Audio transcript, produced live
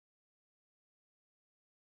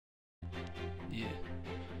Yeah.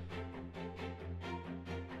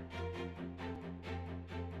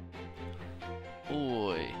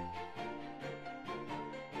 Boy.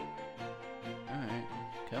 Alright,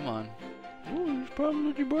 come on. Oh, there's problems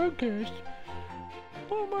with your broadcast.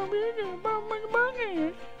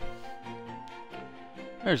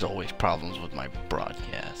 There's always problems with my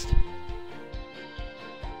broadcast.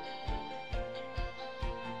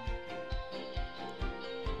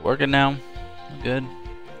 Working now? Good.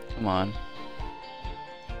 Come on.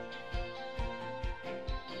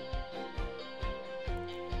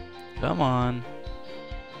 Come on.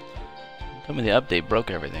 Tell me the update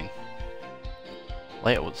broke everything.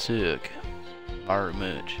 Layout would suck. Very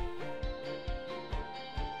much.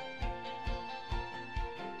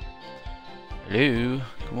 Hello?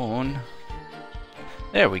 Come on.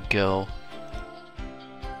 There we go.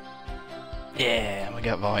 Yeah, we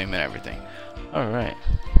got volume and everything. Alright.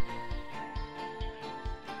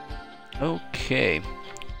 Okay.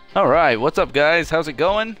 Alright, what's up guys? How's it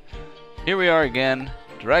going? Here we are again.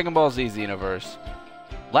 Dragon Ball Z Xenoverse.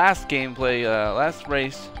 Last gameplay, last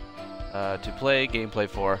race to play gameplay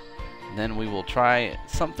for. And then we will try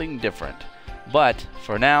something different. But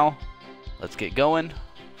for now, let's get going.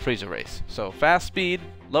 Frieza Race. So fast speed,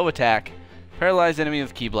 low attack, paralyzed enemy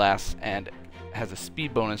with ki blasts, and has a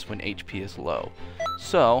speed bonus when HP is low.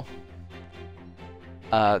 So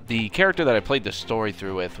the character that I played the story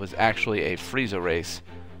through with was actually a Frieza Race.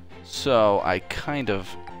 So I kind of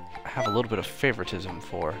have a little bit of favoritism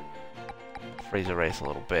for Frieza Race a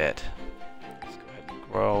little bit. Let's go ahead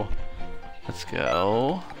and grow. Let's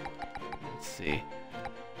go. Let's see.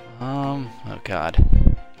 Oh god.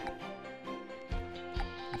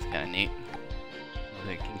 That's kind of neat.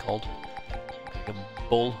 Like King Cold. Like a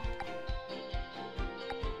bull.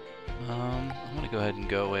 I'm gonna go ahead and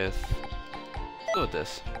go with. Let's go with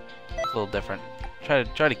this. It's a little different. Try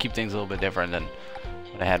to keep things a little bit different than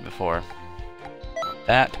what I had before.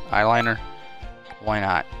 That eyeliner. Why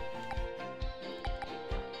not?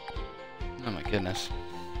 Oh my goodness.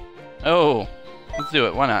 Oh, let's do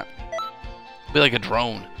it. Why not? Be like a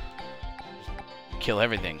drone. Just kill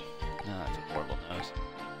everything. No, that's a horrible nose.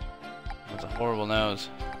 That's a horrible nose.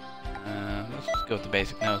 Let's just go with the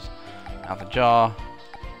basic nose. Mouth and jaw.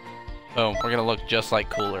 Boom. We're gonna look just like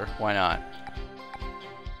Cooler. Why not?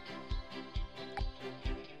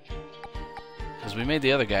 Because we made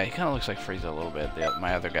the other guy. He kind of looks like Frieza a little bit.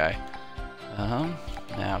 My other guy.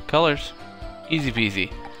 Now colors. Easy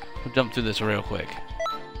peasy. We'll jump through this real quick.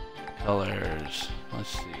 Colors. Let's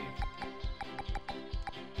see.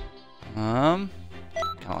 Kind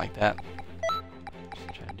of like that.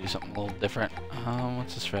 Just try to do something a little different.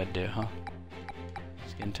 What's this red do, huh?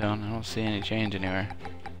 Skin tone. I don't see any change anywhere.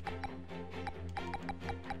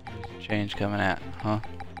 There's a change coming at, huh?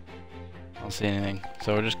 I don't see anything.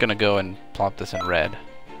 So we're just gonna go and plop this in red.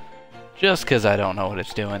 Just because I don't know what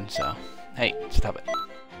it's doing, so. Hey, stop it.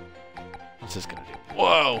 What's this gonna do?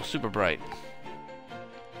 Whoa, super bright.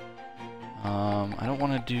 I don't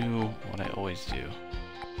want to do what I always do.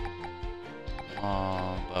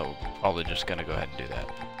 But we're probably just gonna go ahead and do that.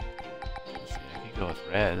 Let's see, I could go with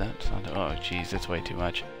red. That's not. Oh, jeez, that's way too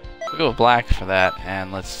much. We'll go with black for that,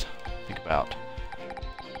 and let's think about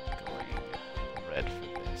going red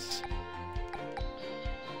for this.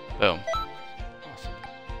 Boom. Awesome.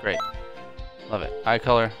 Great. Love it. Eye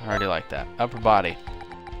color. I already like that. Upper body.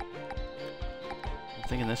 I'm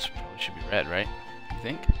thinking this probably should be red, right? You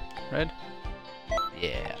think? Red?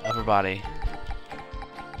 Yeah, upper body.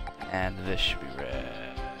 And this should be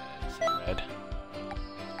red. Same red.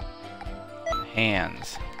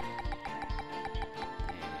 Hands.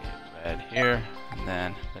 And red here. And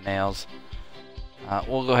then the nails.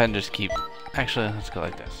 We'll go ahead and just keep. Actually, let's go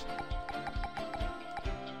like this.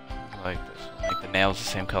 Go like this. We'll make the nails the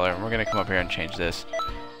same color. And we're going to come up here and change this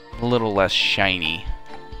a little less shiny.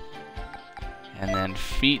 And then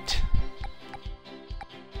feet.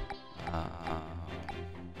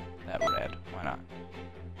 That red. Why not?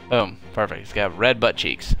 Boom. Perfect. He's got red butt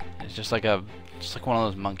cheeks. It's just like one of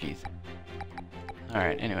those monkeys.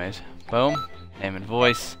 Alright, anyways. Boom. Name and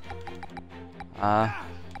voice. Go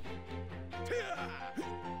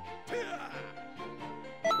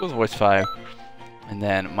with voice 5. And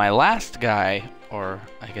then my last guy, or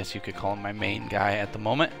I guess you could call him my main guy at the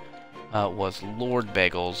moment, was Lord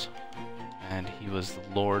Bagels. And he was the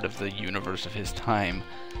lord of the universe of his time.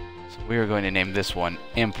 So we are going to name this one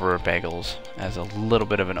Emperor Bagels as a little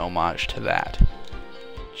bit of an homage to that.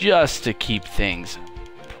 Just to keep things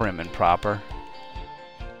prim and proper.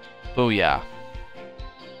 Booyah.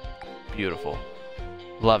 Beautiful.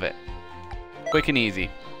 Love it. Quick and easy.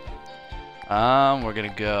 We're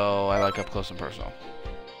gonna go, I like up close and personal.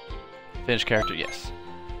 Finish character, yes.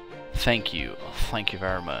 Thank you. Thank you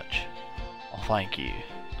very much. Oh, thank you.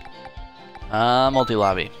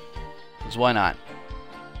 Multi-lobby. Because why not?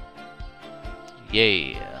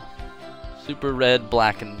 Yeah. Super red,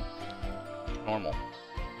 black, and normal.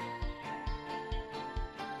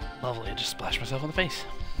 Lovely, I just splashed myself in the face.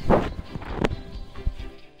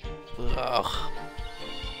 Ugh.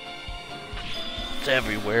 It's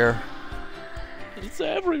everywhere. It's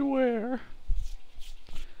everywhere.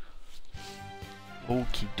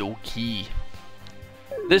 Okie dokie.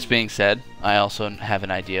 This being said, I also have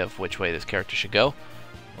an idea of which way this character should go.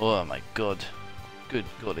 Oh my god. Good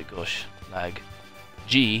golly gosh. Lag.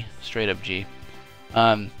 G. Straight up G.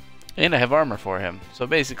 And I have armor for him. So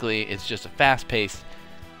basically, it's just a fast-paced,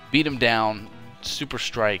 beat him down, super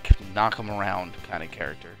strike, knock him around kind of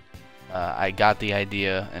character. I got the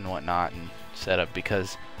idea and whatnot and set up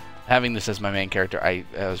because having this as my main character, it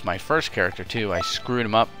was my first character too. I screwed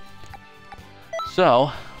him up.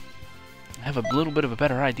 So, I have a little bit of a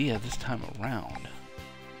better idea this time around.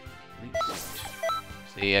 At least.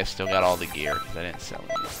 See, I still got all the gear because I didn't sell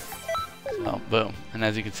any. So, boom. And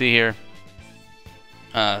as you can see here,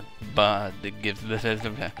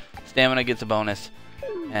 stamina gets a bonus,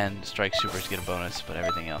 and strike supers get a bonus, but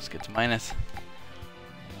everything else gets a minus.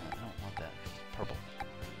 I don't want that. It's purple.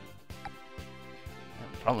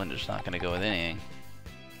 I'm probably just not going to go with anything.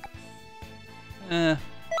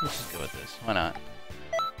 Let's just go with this. Why not?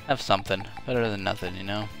 Have something. Better than nothing, you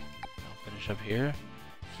know? I'll finish up here.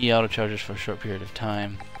 Key auto charges for a short period of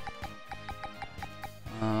time.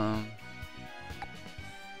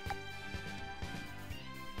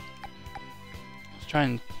 Let's try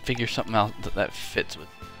and figure something out that fits with.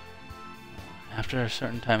 After a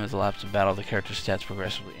certain time has elapsed in battle, the character's stats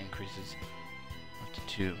progressively increases up to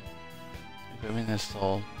 2. Equipping this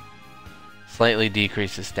soul slightly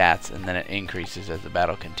decreases stats, and then it increases as the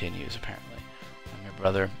battle continues, apparently. I'm your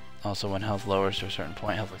brother. Also, when health lowers to a certain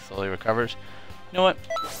point, health slowly recovers. You know what?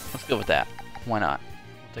 Let's go with that. Why not?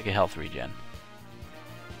 I'll take a health regen.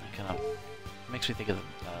 Makes me think of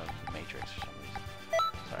the Matrix for some reason.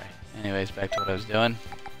 Sorry. Anyways, back to what I was doing.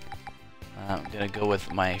 I'm gonna go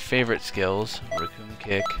with my favorite skills: Raccoon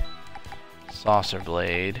Kick, Saucer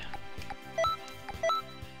Blade.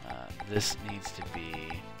 This needs to be.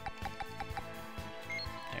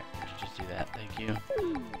 There, just do that. Thank you.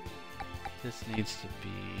 This needs to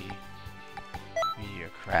be Meteor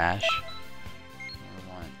Crash. I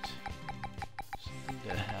want something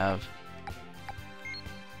to have.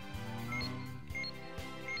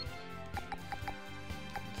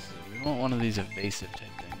 Let's see, we want one of these evasive type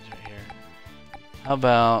things right here. How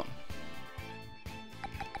about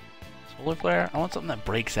Solar Flare? I want something that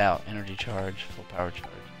breaks out. Energy Charge, Full Power Charge.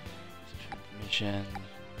 Transmission.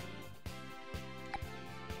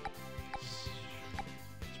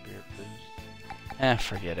 Spirit Boost.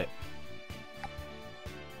 Forget it.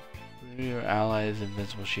 Your allies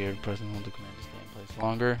invincible shield, pressing hold to command to stay in place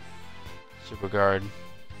longer. Super Guard.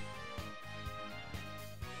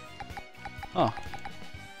 Huh.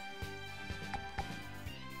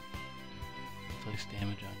 Inflicts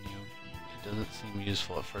damage on you. It doesn't seem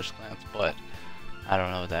useful at first glance, but I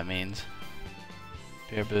don't know what that means.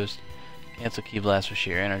 Spirit Boost. Cancel Key Blast with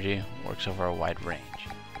sheer energy. Works over a wide range.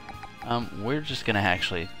 We're just gonna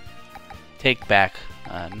actually take back.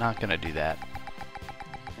 Not gonna do that.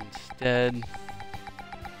 Instead,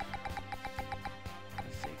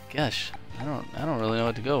 let's see. Gosh, I don't really know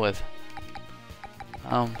what to go with.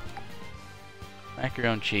 Crack your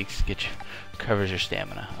own cheeks. Covers your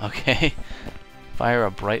stamina. Okay. Fire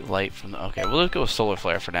a bright light from the. Okay, well let's go with Solar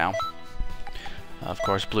Flare for now. Of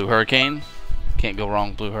course, Blue Hurricane. Can't go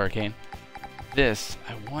wrong. Blue Hurricane. This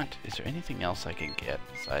I want. Is there anything else I can get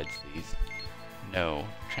besides these? No.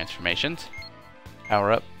 Transformations.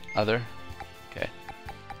 Power up. Other. Okay.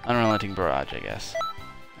 Unrelenting Barrage, I guess.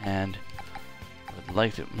 And I would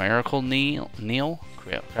like to Miracle Kneel.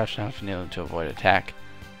 Crouch down for kneel to avoid attack.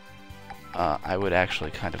 I would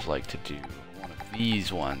actually kind of like to do one of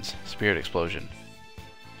these ones. Spirit Explosion.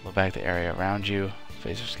 Blow back the area around you.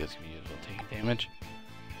 Phaser skills can be used while taking damage.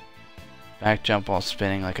 Back jump while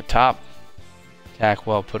spinning like a top. Attack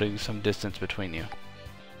while putting some distance between you.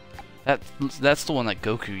 That's the one that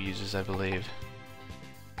Goku uses, I believe.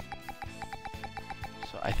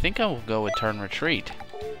 So I think I will go with Turn Retreat.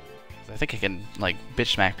 I think I can like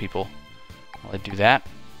bitch smack people while I do that.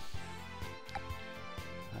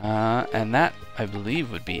 And that I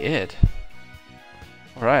believe would be it.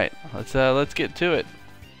 All right, let's get to it.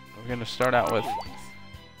 We're gonna start out with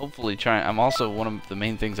hopefully trying. I'm also one of the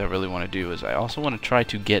main things I really want to do is I also want to try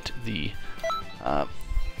to get the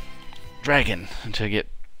dragon to get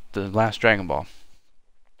the last Dragon Ball.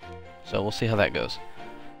 So we'll see how that goes.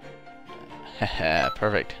 Haha,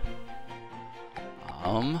 perfect.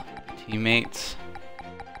 Teammates.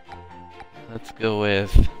 Let's go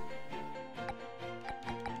with,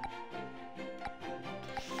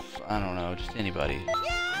 I don't know, just anybody.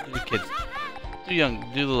 Do the kids. Do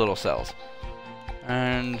the little cells.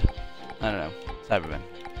 And I don't know, Cyberman.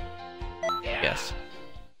 Yes.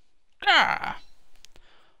 Ah.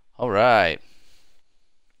 All right.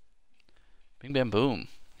 Bing bam boom.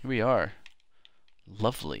 Here we are.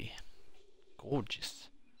 Lovely. Gorgeous.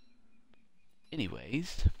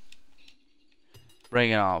 Anyways.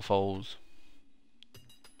 Bring it on, foes.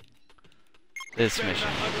 This mission.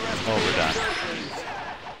 Oh, we're done.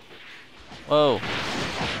 Whoa.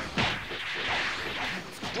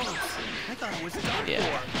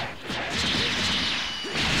 Yeah.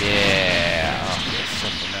 Yeah. Oh, it's so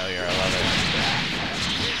familiar. I love it.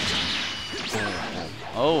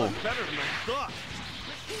 Oh.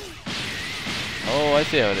 Oh, I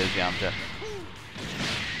see how it is, Yamcha.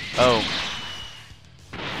 Oh.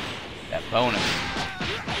 That bonus.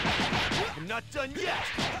 I'm not done yet.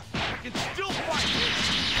 I can still fight.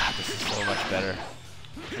 God, this is so much better.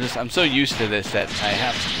 I'm so used to this that I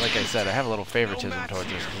have, like I said, I have a little favoritism towards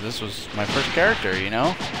this because this was my first character, you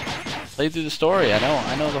know? Played through the story. I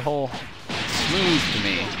know the whole. It's smooth to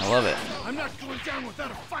me. I love it. I'm not going down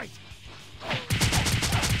without a fight.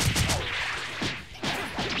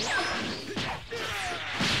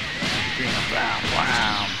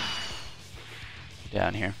 Wow.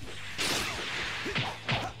 Down here.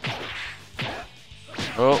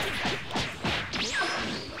 Oh.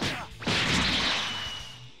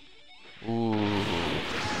 Ooh.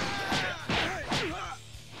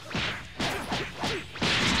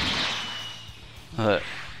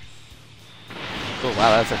 Oh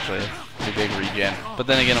wow, that's actually a pretty big regen. But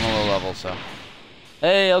then again, I'm a low level, so.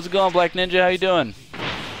 Hey, how's it going, Black Ninja? How you doing?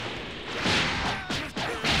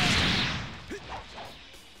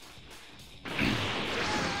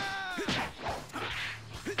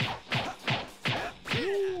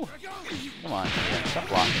 Come on, yeah, stop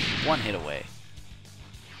blocking. One hit away.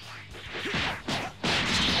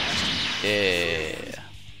 Yeah.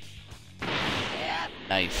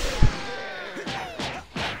 Nice.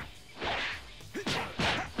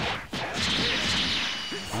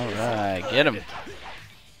 Alright, get him. Yeah,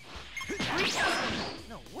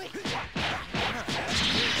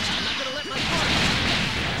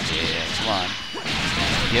 come on.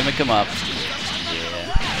 Gimmick him up.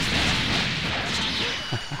 Yeah.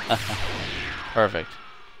 Perfect.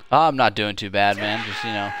 Oh, I'm not doing too bad, man. Just,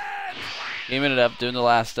 you know, gaming it up, doing the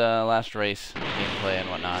last race gameplay and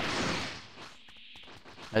whatnot.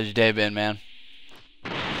 How's your day been, man?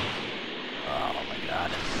 Oh my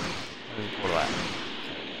god. Where's the portal at?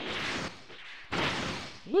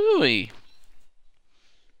 Woo-wee.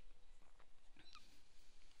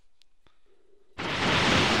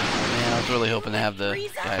 Man, I was really hoping to have the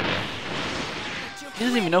guy there. He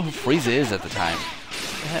doesn't even know who Frieza is at the time.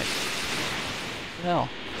 What the heck? What the hell?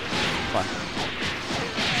 Come on.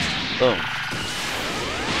 Boom.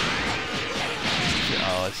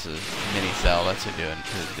 Oh, it's a mini cell. That's who's doing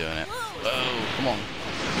it. Whoa, come on.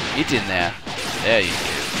 Get in there. There you go.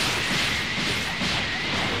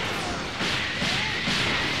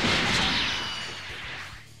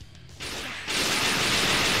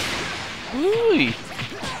 Woo!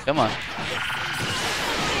 Come on.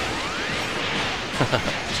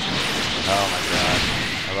 Oh my god.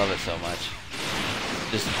 I love it so much.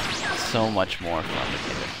 Just so much more fun to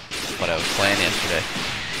get it. What I was playing yesterday.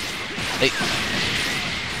 Hey.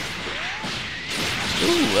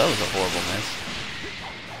 Ooh, that was a horrible miss.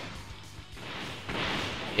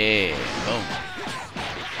 Yeah, boom.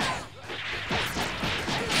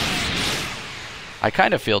 I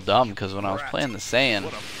kind of feel dumb because when I was playing the Saiyan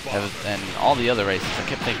and all the other races, I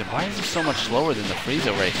kept thinking, why is this so much slower than the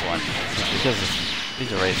Frieza Race one? It's because the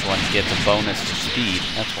Frieza Race one gets a bonus to speed.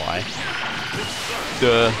 That's why.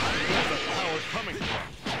 Duh.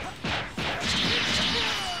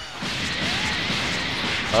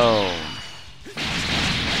 Oh.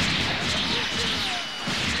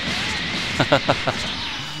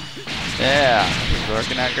 Yeah, this is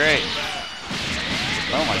working out great.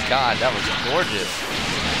 Oh my god, that was gorgeous.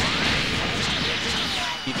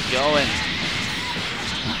 Keep going.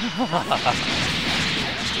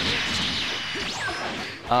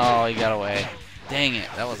 Oh, he got away. Dang it,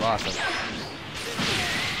 that was awesome.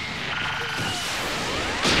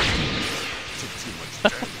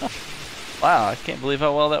 Wow, I can't believe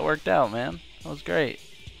how well that worked out, man. That was great.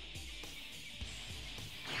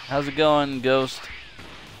 How's it going, Ghost?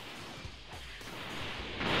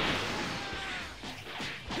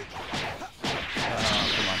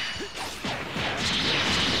 Oh, come on.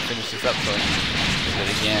 this up so I can do it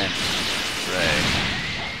again. Right.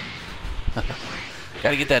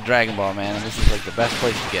 Gotta get that Dragon Ball, man, and this is like the best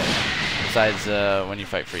place to get it. Besides when you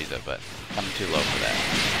fight Frieza, but I'm too low for that.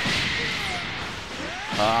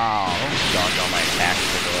 Oh, don't my attack,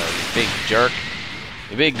 you big jerk.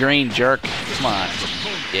 You big green jerk. Come on.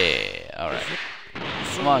 Yeah, alright.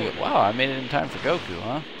 Come on. Wow, I made it in time for Goku,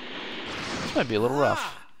 huh? This might be a little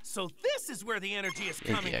rough. So this is where the energy is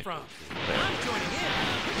coming from. There. I'm joining in.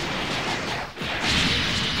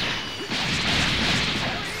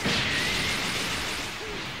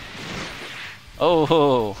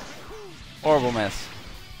 Oh, horrible miss.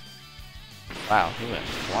 Wow, he went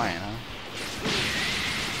flying, huh?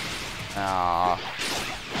 Aww.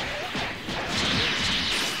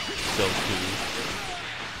 Goku.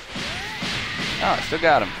 Oh, I still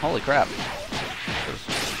got him. Holy crap.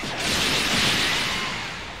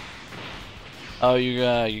 Oh, you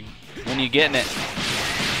when you getting it?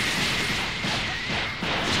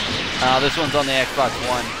 This one's on the Xbox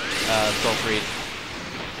One, Soul Creed.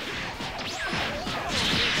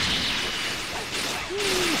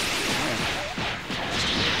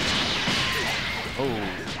 Oh.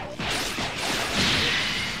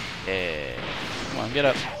 Yeah. Come on, get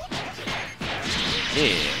up. Yeah,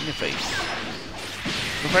 in your face. In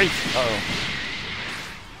your face. Uh-oh.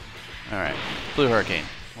 Alright. Blue Hurricane.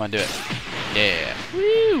 Wanna do it. Yeah.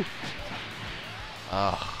 Woo!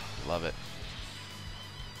 Oh, love it.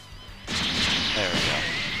 There we go.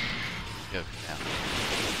 Go now.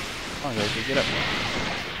 Come on, Goku, get up.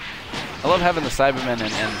 I love having the Cybermen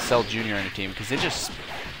and Cell Jr. in your team because they just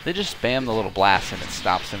spam the little blast and it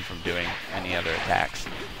stops him from doing any other attacks.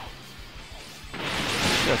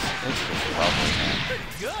 It's just lovely, man.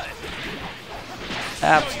 Good.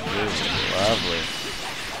 Absolutely lovely.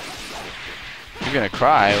 You're gonna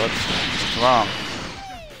cry. What's wrong?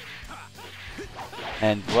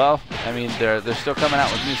 And well, I mean, they're still coming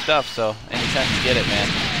out with new stuff, so anytime you get it, man,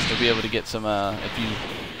 you'll be able to get some.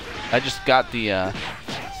 I just got the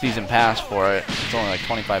season pass for it. It's only like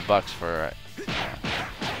 $25 for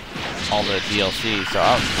all the DLC, so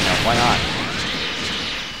why not?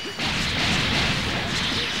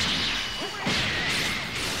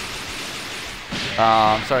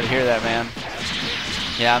 I'm sorry to hear that, man.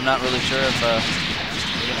 Yeah, I'm not really sure if you're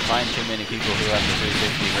gonna find too many people who have the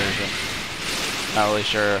 360 version. Not really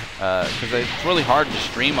sure, because it's really hard to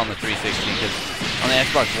stream on the 360. Because on the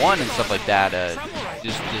Xbox One and stuff like that,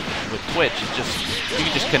 with Twitch, you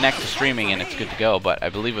can just connect to streaming and it's good to go. But I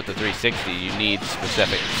believe with the 360, you need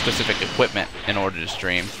specific equipment in order to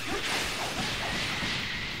stream.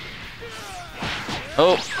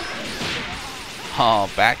 Oh,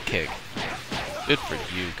 back kick. Good for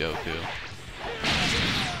you, Goku.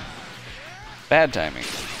 Bad timing.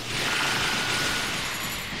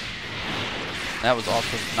 That was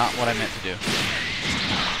also not what I meant to do.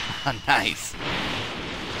 Nice.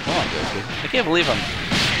 Come on, Goku. I can't believe I'm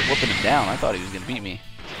whooping him down. I thought he was going to beat me.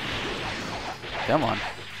 Come on.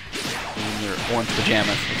 In your orange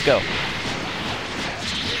pajamas. Let's go.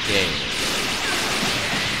 Yay.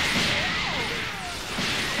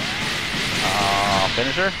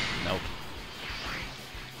 Finisher? Nope.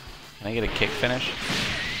 Can I get a kick finish?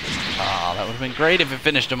 Oh, that would have been great if it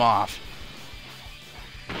finished him off.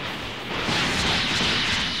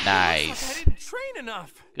 Nice. I didn't train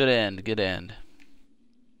enough. Good end, good end.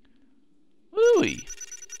 Wooey.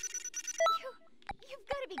 You've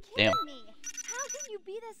got to be kidding Damn. me. How can you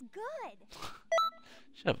be this good?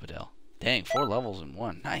 Shut up, Adele. Dang, 4 levels in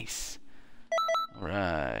 1. Nice.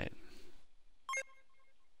 Alright.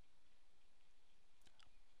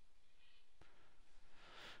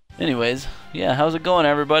 Anyways, yeah, how's it going,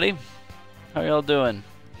 everybody? How y'all doing?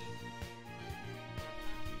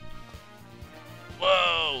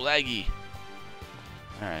 Whoa, laggy.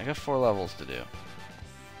 Alright, I got 4 levels to do.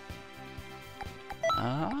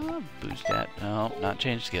 Boost no, not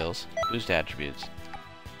change skills. Boost attributes.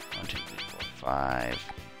 1, 2, 3, 4,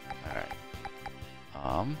 5. Alright.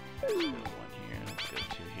 Let's go 1 here, let's go 2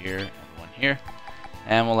 here, and 1 here.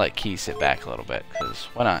 And we'll let Key sit back a little bit, because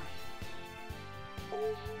why not?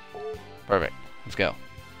 Perfect. Let's go.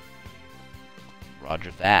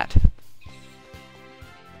 Roger that.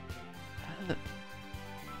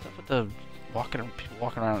 What's up with the people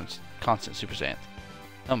walking around in constant Super Saiyans?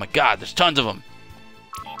 Oh my God, there's tons of them.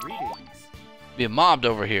 Greetings. Being mobbed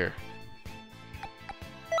over here.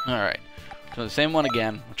 All right. So the same one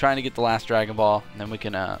again. We're trying to get the last Dragon Ball, and then we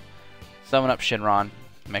can summon up Shinron,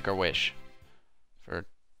 and make our wish for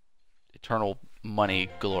eternal money,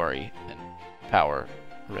 glory, and power.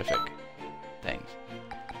 Horrific things.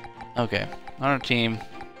 Okay, on our team,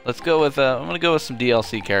 let's go with I'm gonna go with some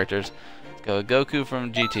DLC characters. Go with Goku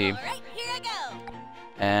from GT. All right, here I go.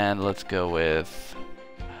 And let's go with...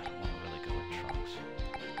 I don't want to really go with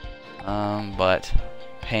Trunks. But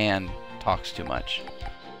Pan talks too much.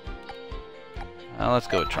 Let's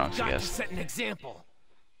go with Trunks, I guess. Set an example.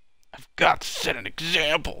 I've got to set an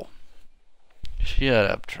example. Shut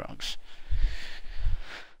up, Trunks.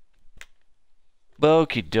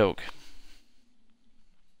 Okie doke.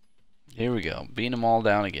 Here we go. Beating them all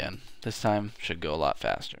down again. This time should go a lot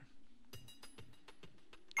faster.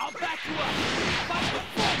 I'll back you up. Fight with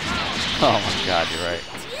full power. Oh my god, you're right.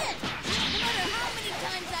 Shit. No matter how many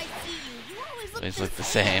times I see you, you always look These the look the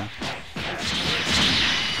same.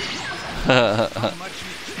 How much you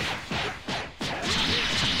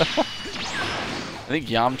I think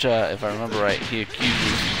Yamcha, if I remember right, he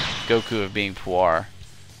accuses Goku of being Puar.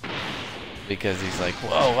 Because he's like,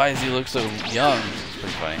 whoa, why does he look so young? It's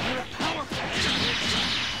pretty funny.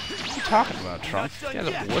 What are you talking about, Trunks? These guys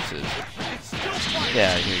are wusses. It's still fighting.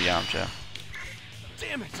 Yeah, I hear Yamcha.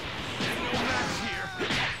 Damn it. There's no match here.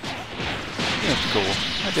 That's cool.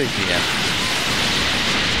 I dig the end.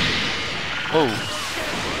 Oh.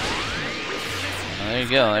 Well, there you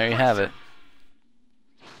go. There you have it.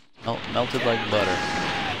 Melted like butter.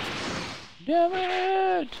 Damn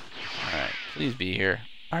it! Alright, please be here.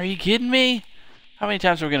 Are you kidding me? How many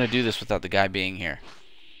times are we going to do this without the guy being here?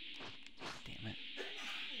 Damn it.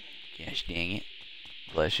 Gosh dang it.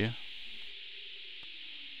 Bless you.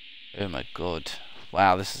 Oh my god.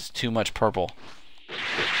 Wow, this is too much purple.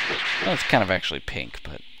 Well, it's kind of actually pink,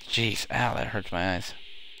 but jeez, ow, that hurts my eyes.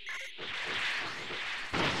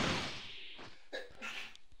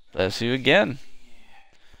 Bless you again.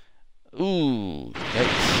 Ooh,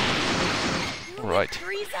 yikes. Alright.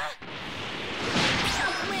 Frieza?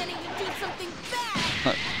 I'm planning to do something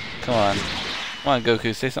bad. Come on. Come on,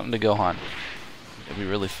 Goku, say something to Gohan. That'd be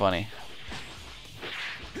really funny.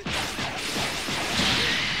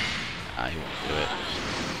 Ah, he won't do it.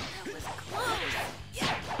 That was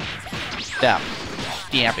close. Stamp.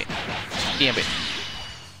 Stamp it. Stamp it.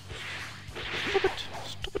 Stop it.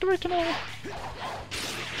 Stop it right now.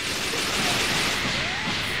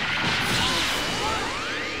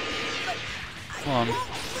 Come on. You're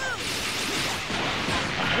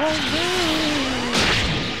already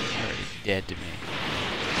dead to me.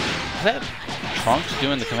 Is that Trunks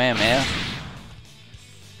doing the Kamehameha?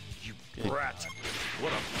 You brat.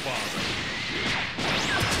 What a father.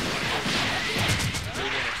 You're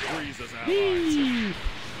one of Frieza's allies. You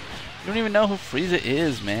don't even know who Frieza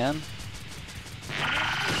is, man.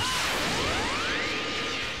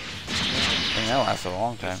 Dang, that lasted a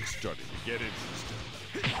long time. This is starting to get interesting.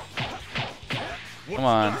 Come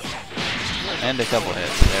on. And a couple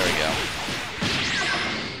hits. There we go.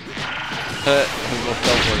 We both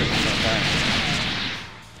teleported at the same time.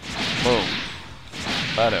 Boom.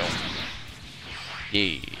 Bado.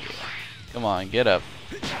 Yeah. Come on, get up.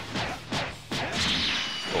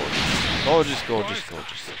 Gorgeous. Gorgeous, gorgeous,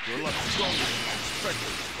 gorgeous. You're a lot stronger than I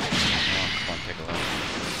expected. Come on, Piccolo.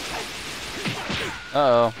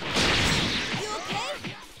 Uh-oh. You okay?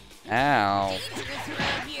 Ow. Dangerous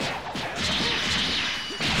around here.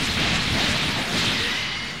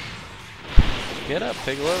 Get up,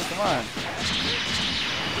 Piccolo, come on.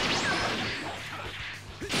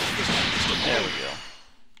 There we go.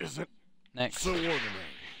 Isn't Next. so ordinary.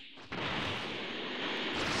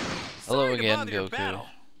 Hello Sorry to again, bother your Goku. battle,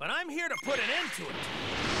 but I'm here to put an end to it.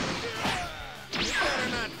 You better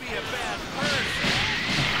not be a bad person.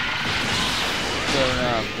 Better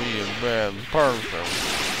not be a bad person.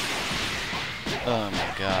 Oh my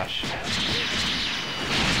gosh.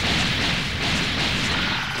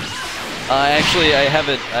 Actually, I have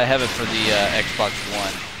it for the Xbox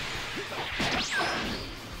One.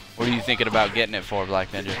 What are you thinking about getting it for,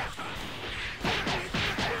 Black Ninja?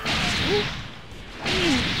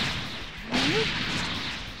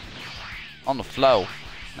 On the flow.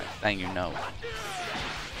 Next thing you know.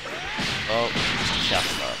 Oh, shut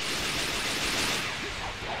up.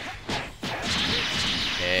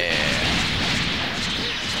 Yeah.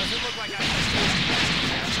 Doesn't look like I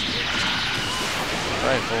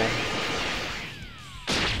Rifle.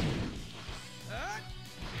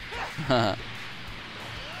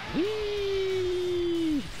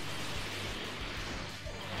 Whee!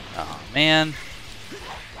 Oh man.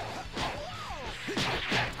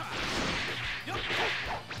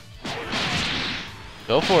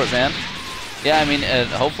 Go for it, man. Yeah, I mean,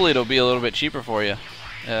 hopefully it'll be a little bit cheaper for you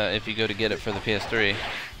if you go to get it for the PS3.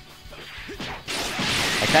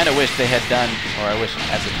 I kind of wish they had done, or I wish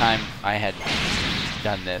at the time I had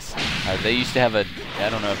done this. They used to have a, I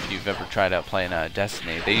don't know if you've ever tried out playing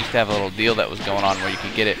Destiny. They used to have a little deal that was going on where you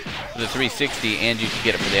could get it for the 360 and you could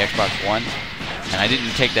get it for the Xbox One. And I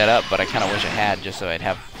didn't take that up, but I kind of wish I had, just so I'd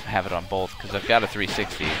have it on both, because I've got a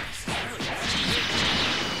 360.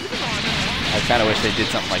 I kind of wish they did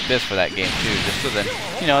something like this for that game too, just so that,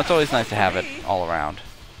 you know, it's always nice to have it all around.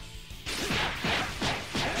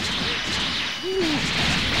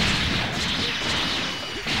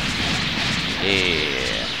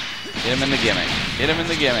 Yeah. Get him in the gimmick. Get him in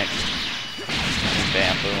the gimmick.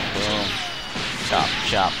 Bam, boom, boom. Chop,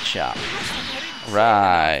 chop, chop.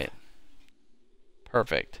 Right.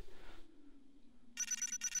 Perfect.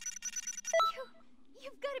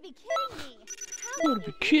 You've got to be kidding me. You gotta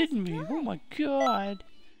be kidding me. Oh my god.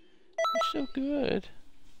 You're so good.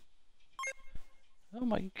 Oh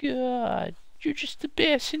my god. You're just the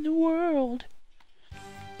best in the world.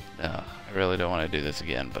 No, I really don't want to do this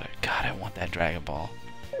again, but god, I want that Dragon Ball.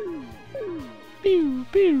 Pew,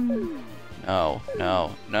 pew. No,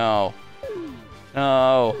 no, no.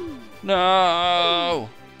 No. No!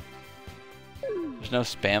 There's no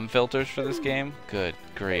spam filters for this game? Good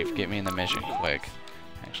grief, get me in the mission quick.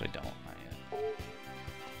 Actually don't, not yet.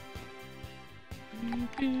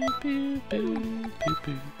 Pew, pew, pew, pew,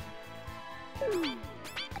 pew.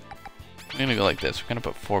 I'm gonna go like this. We're gonna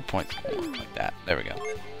put 4 points like that. There we go.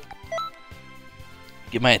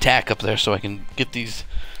 Get my attack up there so I can get these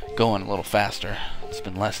going a little faster.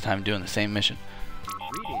 Spend less time doing the same mission.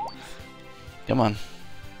 Come on.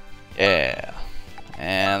 Yeah.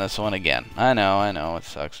 And this one again. I know, it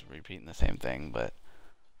sucks repeating the same thing, but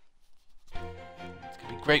it's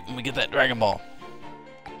gonna be great when we get that Dragon Ball.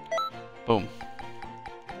 Boom.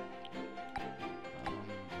 I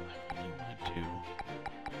really want to do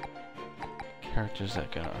characters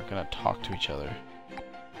that are gonna talk to each other.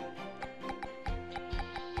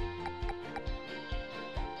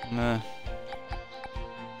 Nah.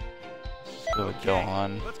 Let's go with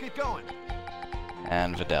Gohan. Let's get going.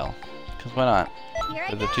 And Videl. Because why not? Here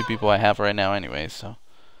They're the two people I have right now anyway, so.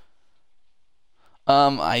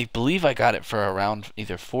 I believe I got it for around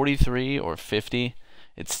either 43 or 50.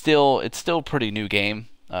 It's still pretty new game,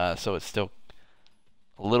 so it's still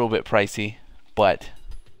a little bit pricey, but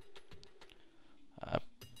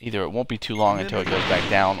either it won't be too long until it goes back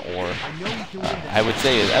down, or I would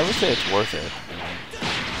say it's worth it.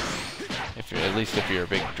 If you're, at least if you're a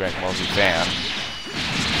big Dragon Ball Z fan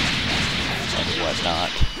and whatnot.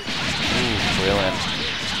 Ooh, Krillin.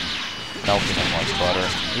 Melting him like butter.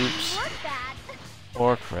 Oops.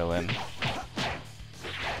 Poor Krillin.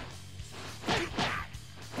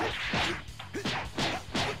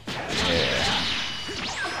 Yeah.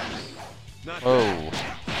 Oh.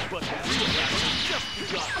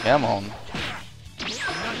 Come on.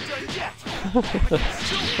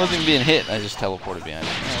 Wasn't even being hit, I just teleported behind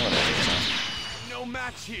him. Oh, whatever, you know. No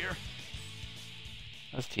match here.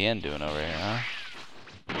 What's Tien doing over here, huh?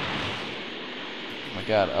 Oh my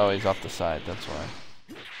god, oh, he's off the side, that's why.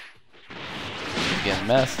 He's getting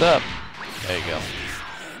messed up. There you go.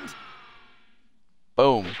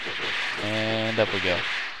 Boom. And up we go.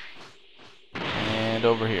 And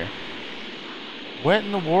over here. What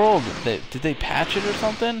in the world? Did they patch it or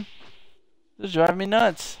something? This is driving me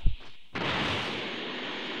nuts. Oh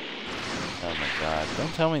my god.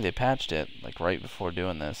 Don't tell me they patched it, like right before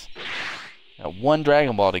doing this. Got one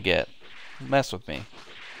Dragon Ball to get. Don't mess with me.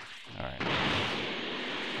 Alright.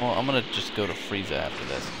 Well, I'm gonna just go to Frieza after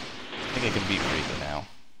this. I think I can beat Frieza now.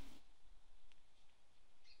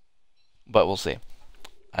 But we'll see.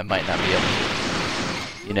 I might not be able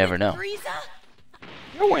to. You never know. Frieza?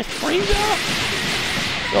 You're with Frieza?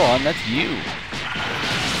 Go on, that's you.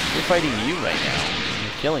 We're fighting you right now.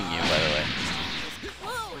 You're killing you, by the way.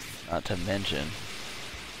 Close. Not to mention.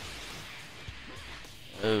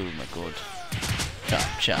 Oh my god. Chop,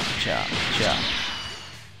 chop, chop, chop.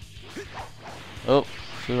 Oh,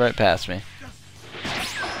 flew right past me.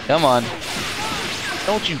 Come on.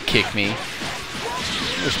 Don't you kick me.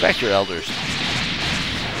 Respect your elders.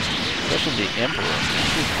 Especially the Emperor.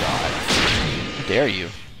 Good God. How dare you?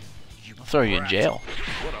 I'll throw you in jail.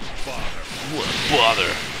 What a bother. What a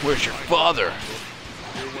bother. Where's your father?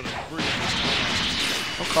 You're one of three.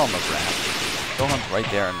 Don't call him a rat. Gohan's right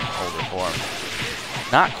there in older form.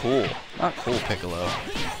 Not cool. Not cool, Piccolo.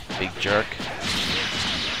 Big jerk.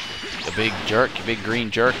 The big jerk. You big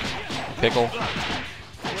green jerk. Pickle.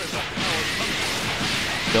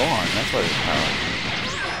 Gohan. That's where his power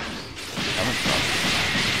is coming from.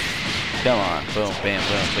 Come on. Boom, bam,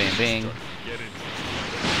 boom, bang, bang.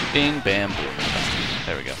 Bing, bam, boom.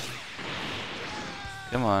 There we go.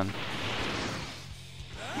 Come on.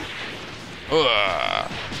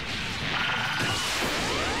 Ugh.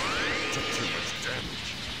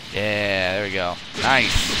 Yeah, there we go.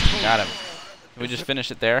 Nice. Got him. Can we just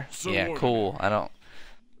finish it there? Yeah, cool. I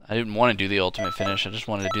didn't want to do the ultimate finish. I just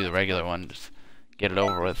wanted to do the regular one. Just get it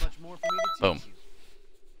over with. Boom.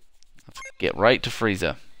 Let's get right to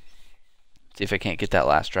Frieza. See if I can't get that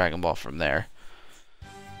last Dragon Ball from there.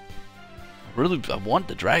 I want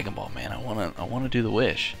the Dragon Ball, man. I wanna do the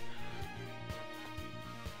wish.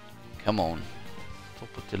 Come on.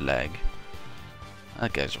 Top of the leg.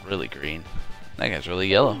 That guy's really green. That guy's really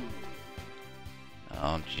yellow.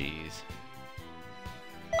 Oh jeez.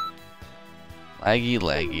 Laggy,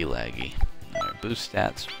 laggy, laggy. Alright, boost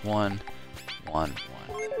stats 1, 1,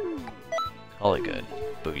 1. Call it good.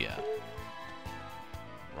 Booyah.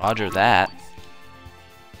 Roger that.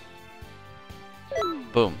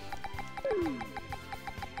 Boom.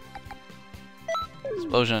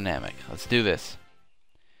 Explosion dynamic. Let's do this.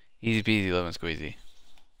 Easy peasy, lemon squeezy.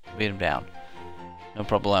 Beat him down. No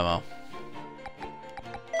problemo.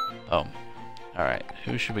 Boom. Alright,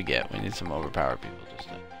 who should we get? We need some overpowered people just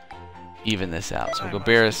to even this out. So we'll go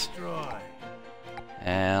Beerus.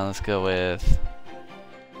 And let's go with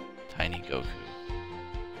Tiny Goku.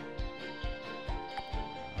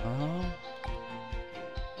 Oh.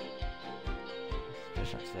 What's the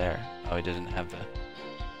difference there? Oh, he doesn't have the...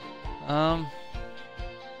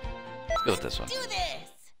 Let's go with this one. Do this.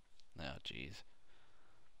 Oh, jeez.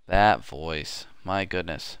 That voice. My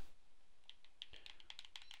goodness.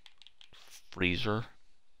 Freezer.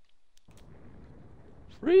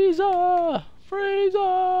 Frieza!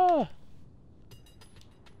 Frieza!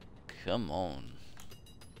 Come on.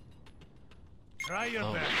 Try your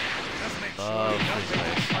Oh. best. Just make Love sure you don't Frieza take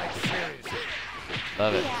Race. this fight seriously.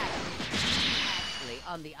 Love it. Ashley,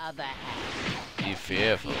 on the other hand, Be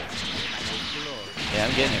fearful. glory. Yeah,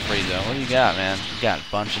 I'm getting it, Frieza. What do you got, man? You got a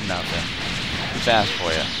bunch of nothing. Too fast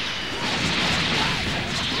for you.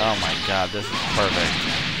 Oh my god, this is perfect.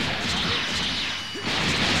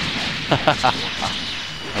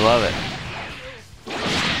 I love it.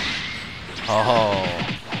 Oh,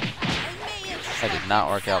 that did not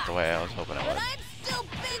work out the way I was hoping it But would. I'm still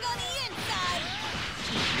big on the inside.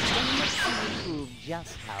 Prove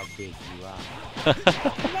just how big you are.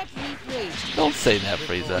 Let me praise you. Don't say that,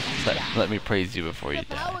 Frieza. Let me praise you before you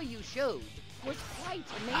The power die. you showed was quite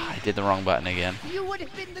I amazing. did the wrong button again. You would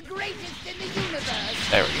have been the greatest in the universe.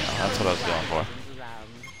 There we go. That's what I was going for.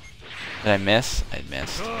 Did I miss? I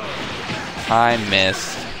missed. I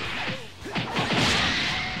missed.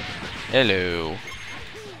 Hello.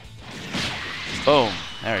 Boom.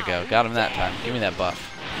 There we go. Got him that time. Give me that buff.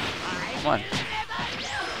 Come on.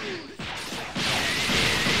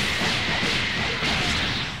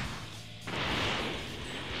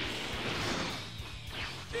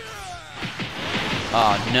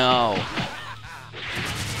 Oh no.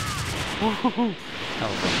 Woohoo. That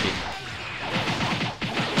was lucky.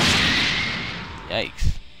 Yikes.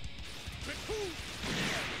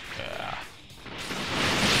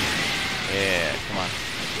 Yeah, come on.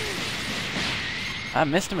 I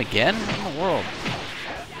missed him again? What in the world?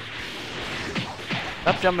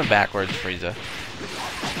 Stop jumping backwards, Frieza.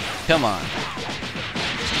 Come on.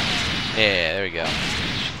 Yeah, there we go.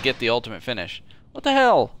 Should get the ultimate finish. What the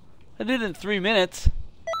hell? I did it in 3 minutes.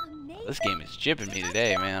 This game is chipping me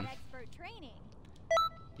today, man.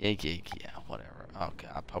 Yeah, whatever. Oh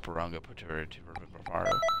god, Paparanga Patura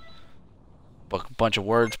Bavaro. Bunch of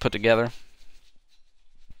words put together.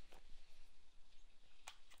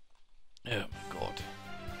 Oh my god.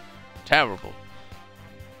 Terrible.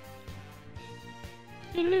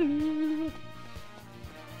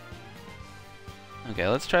 Okay,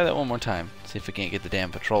 let's try that one more time. See if we can't get the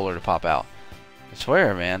damn patroller to pop out. I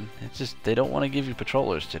swear, man. It's just, they don't want to give you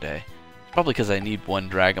patrollers today. It's probably because I need one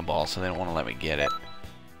Dragon Ball, so they don't want to let me get it.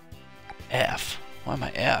 F. Why am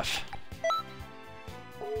I F?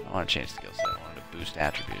 I want to change skill set. I wanted to boost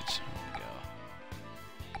attributes. There we go.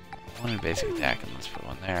 I wanted basic attack, and let's put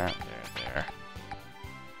one there, there.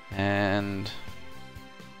 And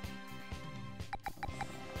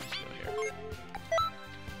let's go here.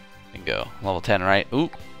 Bingo. Level 10, right? Ooh,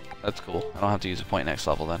 that's cool. I don't have to use a point next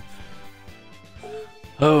level then.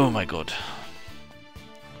 Oh my god.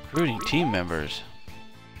 Recruiting team members.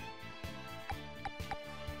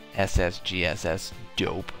 SSGSS.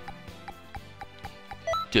 Dope.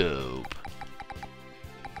 Dope.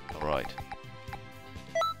 Alright.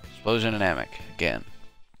 Explosion dynamic. Again.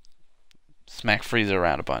 Smack Frieza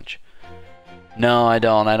around a bunch. No, I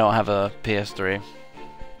don't. I don't have a PS3.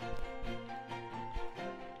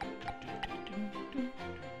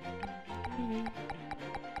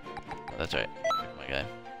 Oh, that's right. My guy.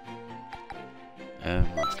 And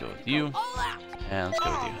let's go with you. And let's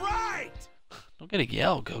go with you. Right. Don't get a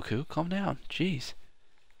yell, Goku. Calm down. Jeez.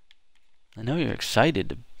 I know you're excited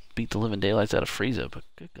to beat the living daylights out of Frieza, but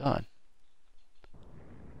good God.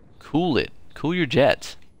 Cool it. Cool your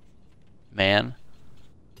jets, man.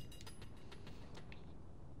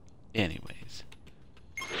 Anyways.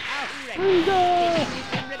 Frieza!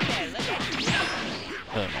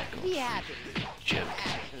 Oh my God. Joke.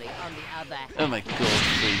 Oh my God,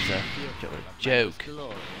 Frieza. You're a joke.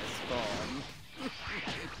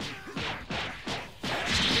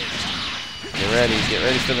 Get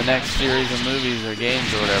ready for the next series of movies or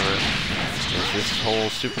games or whatever. There's this whole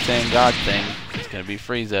Super Saiyan God thing. It's gonna be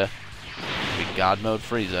Frieza. It's gonna be God mode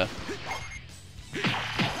Frieza.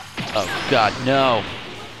 Oh God, no!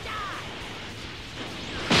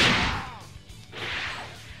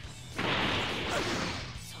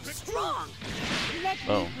 So strong.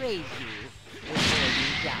 Oh.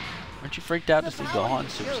 Aren't you freaked out to see Gohan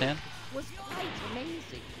Super Saiyan? Was quite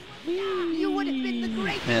amazing. You would have been the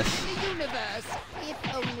greatest Miss. in the universe if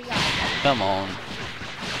only I. Come on.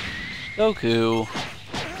 Goku.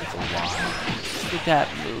 That's a lie. Look at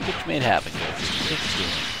what you made happen, Goku.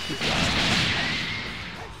 Good job.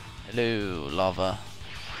 Hello, lava.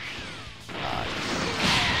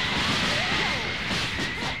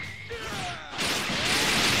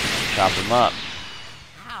 Chop him up.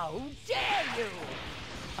 How dare you!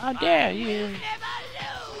 How dare you? Never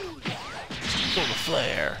lose. Solar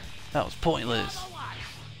flare. That was pointless.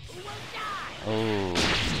 Who will die? Oh.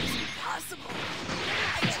 It's impossible.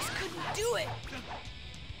 I just couldn't do it.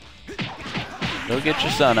 Go get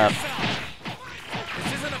your son up.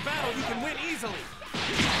 This isn't a battle you can win easily.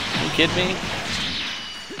 You kidding me?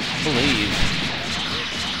 Please.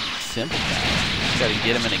 Simple guy. Just gotta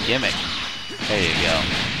get him in a gimmick. There you go.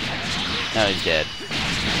 Now he's dead.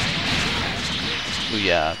 Ooh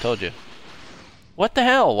yeah, I told you. What the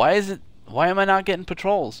hell? Why am I not getting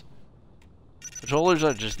patrols? Patrollers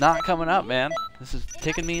are just not coming up, man. This is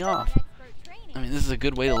ticking me off. I mean, this is a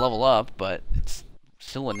good way to level up, but it's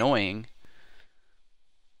still annoying.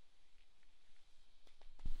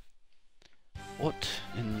 What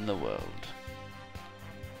in the world?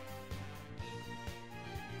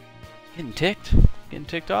 Getting ticked? Getting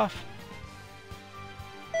ticked off?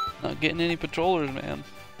 Not getting any patrollers, man.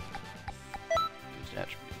 Boost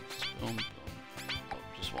attributes. Boom, boom. Oh,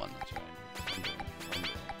 just one, that's right. Boom, boom, boom, boom.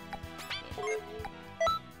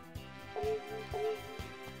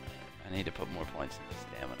 I need to put more points into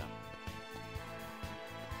stamina.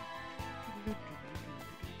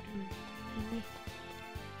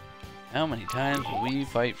 How many times will we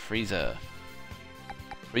fight Frieza?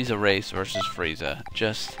 Frieza Race versus Frieza.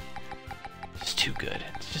 Just too good.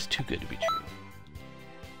 It's just too good to be true.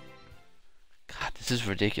 God, this is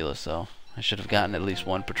ridiculous though. I should have gotten at least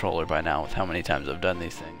one patroller by now with how many times I've done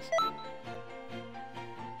these things.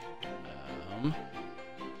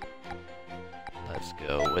 Let's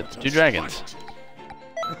go with 2 dragons.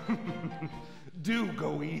 Do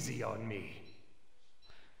go easy on me.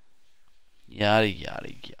 Yada yada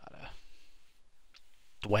yada.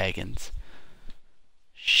 Dwagons.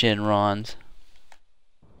 Shinrons.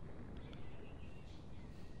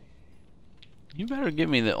 You better give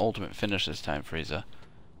me the ultimate finish this time, Frieza.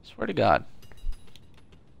 Swear to God.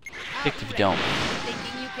 Kicked if you don't.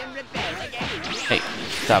 Thinking you can rebel against me? Hey,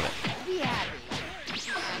 stop it. Be happy.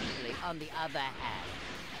 Actually, on the other hand,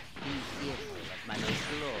 be fearful of my most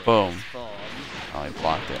glorious Boom. form. Oh, he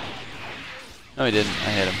blocked it. No, he didn't.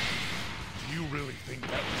 I hit him. Do you really think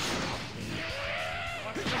that would stop me?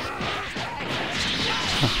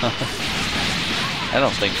 I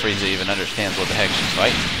don't think Frieza even understands what the heck she's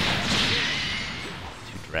fighting.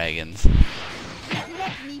 2 dragons.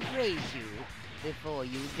 Let me praise you before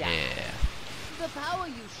you die. Yeah. The power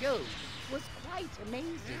you showed was quite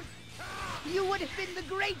amazing. You would have been the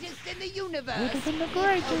greatest in the universe. Would have been the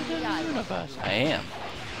greatest in the universe. I am.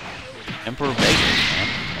 Emperor Vegas, man.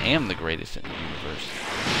 I am the greatest in the universe.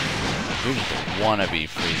 You're just a wannabe,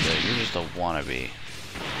 Frieza. You're just a wannabe.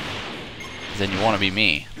 'Cause then you wanna be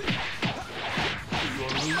me. You're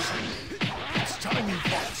losing. It's time you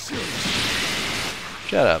fought seriously.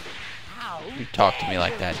 Shut up. How You talk to me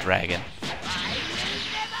like that, dragon.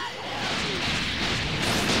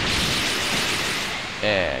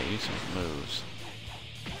 Yeah, use some moves.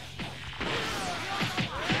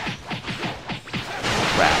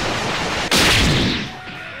 Crap.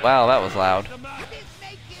 Wow, that was loud.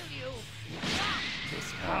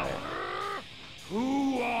 Alright.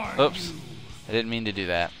 Who are Oops. I didn't mean to do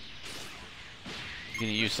that. I was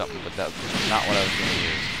gonna use something, but that's not what I was gonna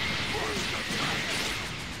use.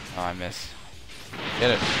 Oh, I missed.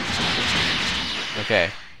 Get it.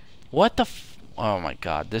 Okay. What the f— oh my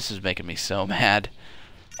god, this is making me so mad.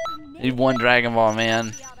 I need 1 Dragon Ball,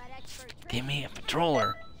 man. Give me a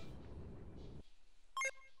patroller.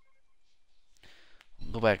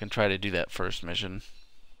 go back and try to do that first mission.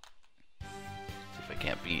 See if I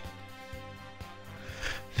can't beat.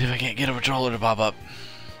 See if I can't get a patroller to pop up.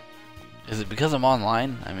 Is it because I'm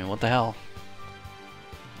online? I mean, what the hell?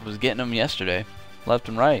 I was getting them yesterday, left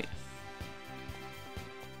and right.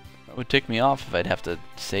 It would tick me off if I'd have to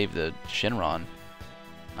save the Shinron,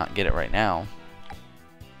 not get it right now.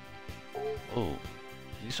 Oh,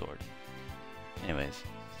 Z-sword. Anyways,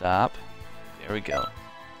 stop. There we go.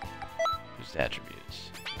 Boost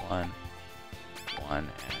attributes. 1, 1, and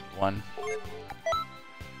 1.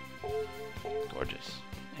 Gorgeous.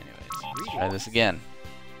 Anyways, let's try this again.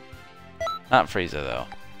 Not Frieza though.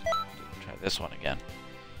 Try this one again.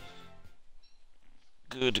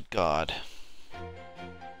 Good God.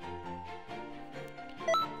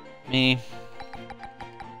 Me.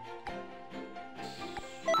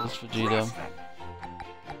 This Vegeta.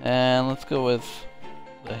 And let's go with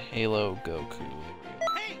the Halo Goku.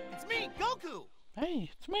 Hey, it's me, Goku! Hey,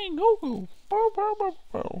 it's me, Goku. Bow, bow, bow,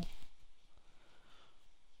 bow.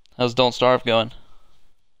 How's Don't Starve going?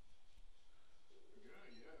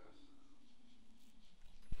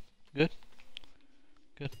 Good?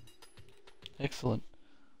 Good. Excellent.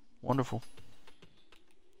 Wonderful.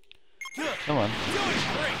 Come on.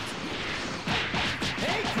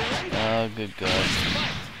 Oh, good God.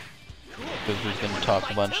 Goku's gonna talk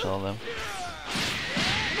a bunch to all them.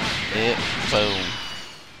 Yep, boom.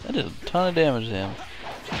 That did a ton of damage to him.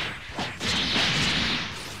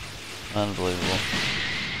 Unbelievable.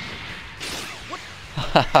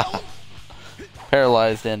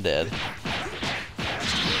 Paralyzed and dead.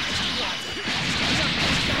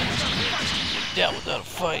 Down without a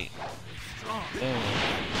fight.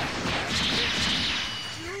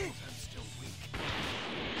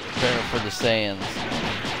 Prepare for the Saiyans.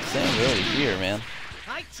 Saiyans are already here, man.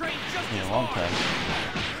 In a long time.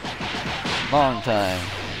 Long time.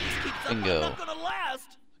 Bingo.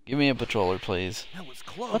 Give me a patroller, please. That was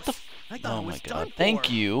close. What the f— I thought oh it my was God. done Thank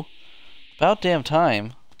for. you. About damn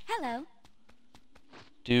time. Hello.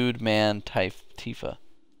 Dude, man, Tifa.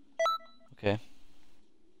 Okay.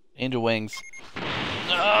 Angel Wings.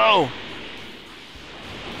 No!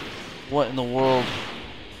 What in the world?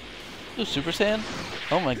 Ooh, Super Saiyan?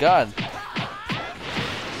 Oh my God.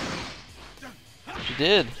 She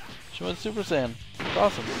did. She went Super Saiyan. That's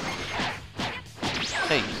awesome.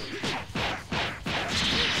 Hey.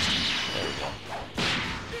 There we go.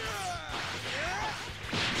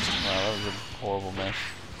 Wow, that was a horrible mess.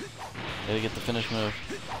 Gotta get the finish move.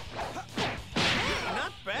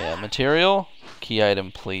 Not bad. Yeah, material? Key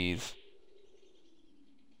item, please.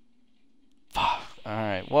 Fuck.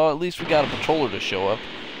 Alright, well, at least we got a patroller to show up.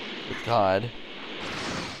 Good God.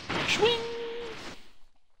 Swing!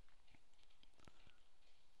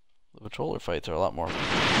 The patroller fights are a lot more cool than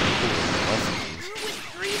less of these.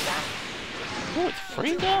 Oh, it's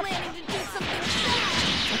Frieza? Planning to do something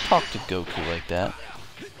bad. Don't talk to Goku like that.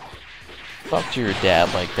 Talk to your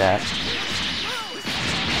dad like that.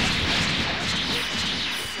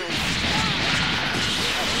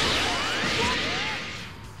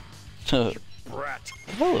 Brat.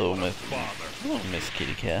 Hello, Miss. Father. Hello, Miss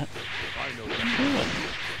Kitty Cat. I know What are you doing?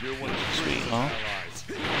 you're one of the Sweet, Frieza's huh? allies.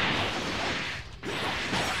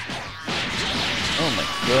 Oh my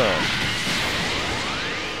God.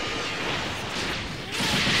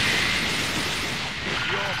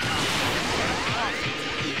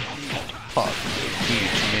 Fuck.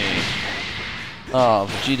 Teach me. Oh,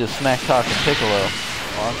 Vegeta smack talking Piccolo.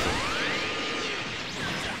 Awesome.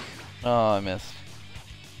 Oh, I missed.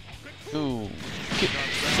 Ooh.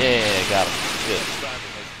 Yeah, got him. Good.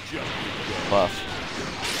 Buff.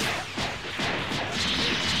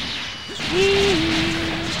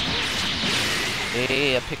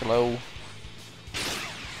 Yeah, Piccolo.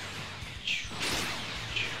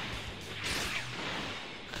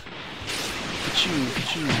 Ka-choo.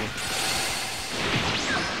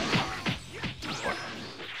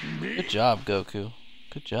 Good job, Goku.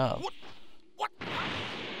 Good job.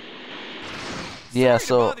 Yeah,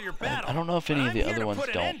 so I don't know if any of the other ones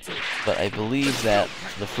don't, but I believe that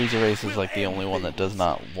the Frieza Race is like the only one that does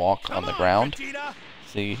not walk on the ground.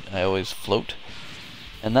 See, I always float.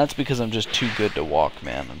 And that's because I'm just too good to walk,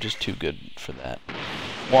 man. I'm just too good for that.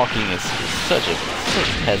 Walking is such a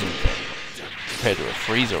peasant thing compared to a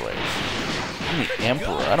Frieza Race. I'm the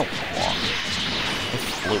Emperor, I don't walk. I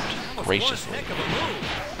float graciously.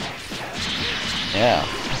 Yeah,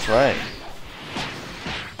 that's right.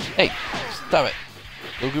 Hey, stop it.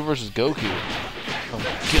 Goku versus Goku. Oh my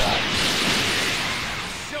God.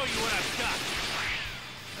 Show you what I've got.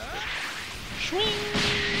 Swing.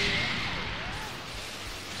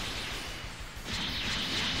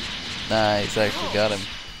 Nice, actually got him.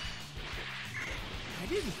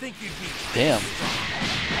 didn't think you'd be. Damn.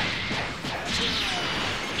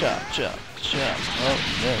 Chop, chop, chop. Oh,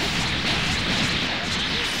 yes.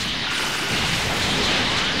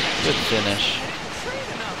 Good finish.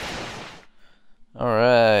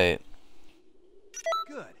 Alright.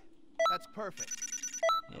 Good. That's perfect.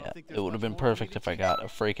 Yeah, it would have been perfect if I got a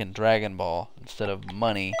freaking Dragon Ball instead of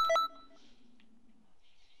money.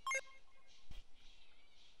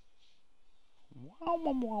 Wow,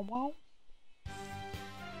 wow, wow, wow.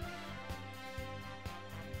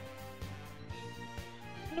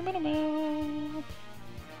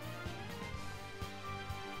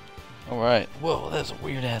 Alright. Whoa, that's a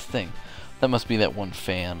weird ass thing. That must be that one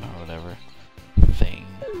fan or whatever thing.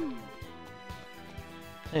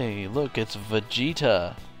 Hey, look, it's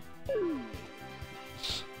Vegeta.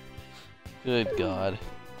 Good God.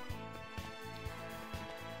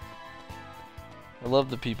 I love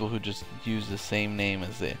the people who just use the same name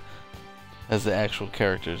as the actual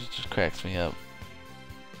characters. It just cracks me up.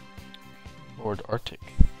 Lord Arctic.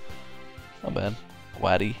 Not bad.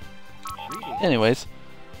 Waddy. Anyways,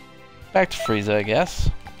 back to Frieza, I guess.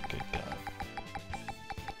 Good God.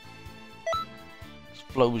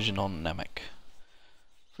 Explosion on Namek.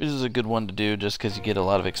 Frieza's a good one to do just because you get a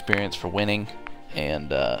lot of experience for winning,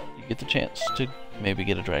 and you get the chance to maybe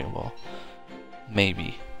get a Dragon Ball.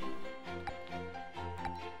 Maybe.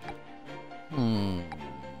 You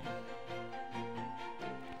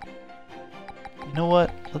know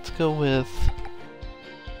what? Let's go with...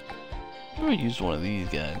 I've never used one of these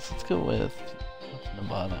guys. Let's go with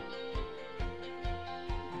Nevada.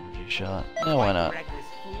 Energy shot. Yeah, why not?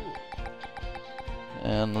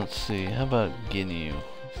 And let's see. How about Ginyu?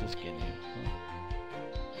 What's this Ginyu?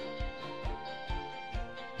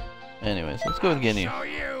 Anyways, let's go with Ginyu.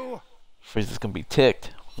 Frieza's gonna be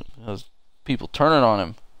ticked. Those people turning on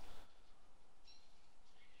him.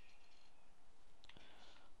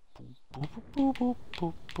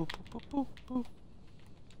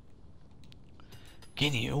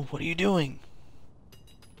 Ginyu, what are you doing?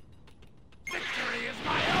 Victory is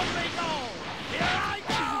my only goal. Here I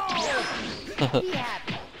go. Be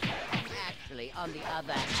happy. Actually, on the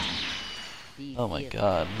other hand, these Oh my years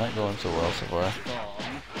God, not going so well so far.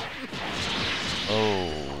 gone.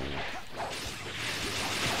 Oh.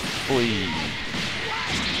 Boy.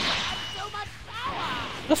 So much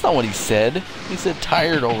power! That's not what he said. He said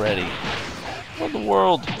tired already. What in the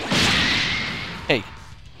world? Hey.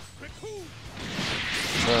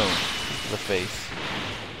 Boom. The face.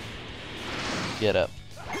 Get up.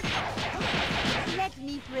 Let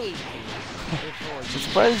me praise you before I'm you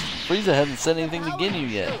surprised Frieza hasn't said anything to Ginyu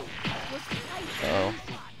yet. was quite Uh-oh.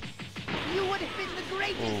 amazing. You would have been the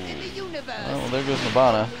greatest in the universe. Oh, well, there goes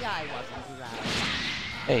Nabana. Only I wasn't around.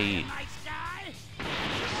 Hey. Nice guy.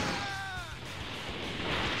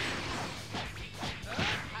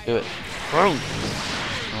 Do it. Boom.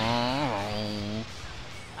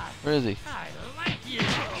 Where is he? I like you.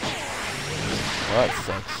 Well, that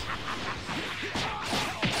sucks.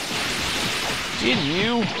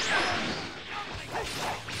 Ginyu!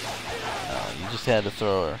 Oh, you just had to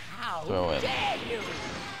throw him. Dare you?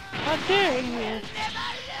 How dare you? Never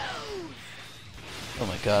lose. Oh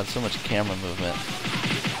my God, so much camera movement.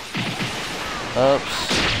 Oops.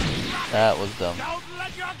 That was dumb. Don't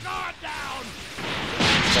let your guard down.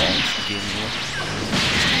 Thanks, Ginyu.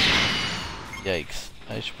 Yikes.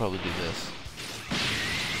 I should probably do this.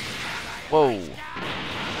 Whoa.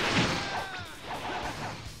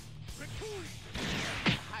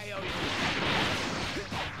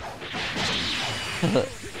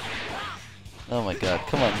 Oh my God,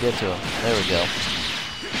 come on, get to him. There we go.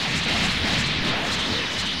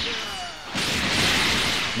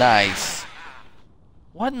 Nice.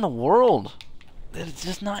 What in the world? It's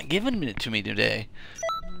just not giving it to me today.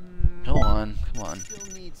 Go on, come on.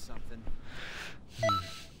 Still need something.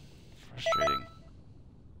 Frustrating.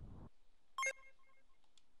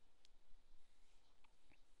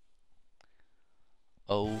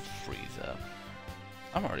 Oh, Frieza.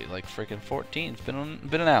 I'm already like freaking 14. It's been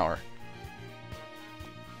an hour.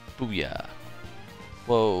 Booyah.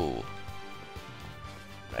 Whoa.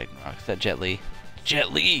 Ragnarok. Is that Jet Li?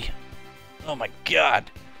 Jet Li! Oh my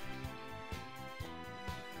God!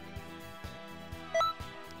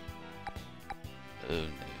 Oh no.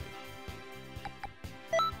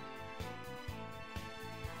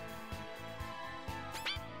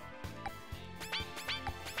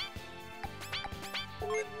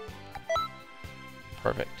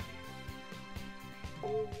 Perfect.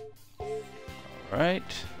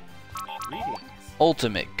 Alright.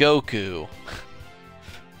 Ultimate Goku.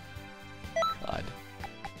 God.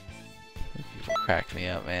 These people crack me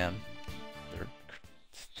up, man.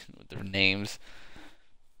 Their names.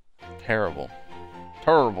 Terrible.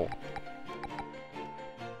 Terrible.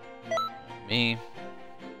 Me.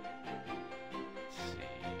 Let's see.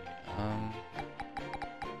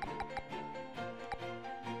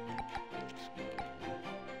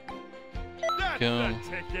 That's Coon. the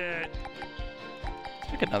ticket. Let's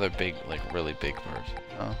pick another big, like really big person.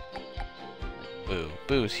 Huh? Like Boo.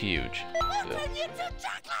 Boo's huge. Boo. Boo,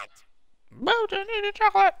 I need a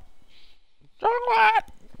chocolate.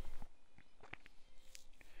 Chocolate.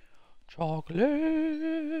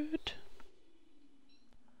 Chocolate.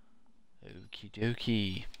 Okie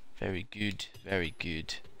dokie. Very good. Very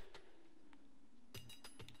good.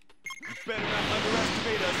 You better not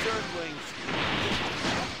underestimate us Earthlings.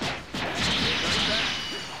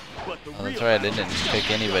 But the Oh, that's real right. I didn't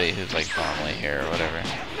pick anybody who's like normally here or whatever.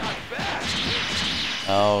 not bad.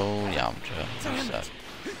 Oh, Yamcha. You suck.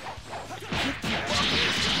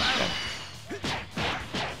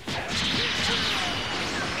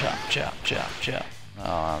 Chop, chop, chop, chop. Oh,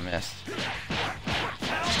 I missed.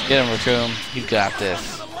 Get him, Raccoon. You got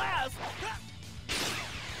this.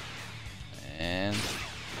 And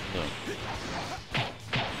boom.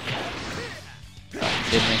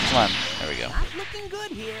 Hit me. Come on. There we go. Not looking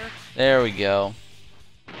good here. There we go.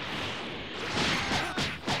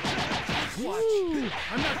 Watch.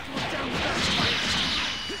 I'm not going down without a fight.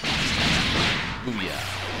 Booyah.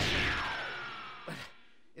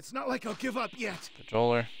 It's not like I'll give up yet.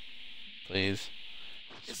 Controller. Please.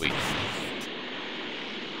 Sweet.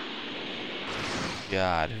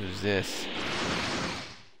 God, who's this?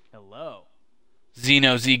 Hello.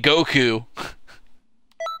 Xeno Z Goku.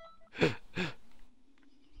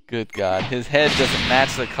 Good God, his head doesn't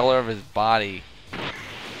match the color of his body.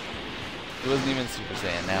 He wasn't even Super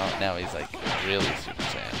Saiyan. Now he's like really Super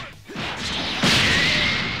Saiyan.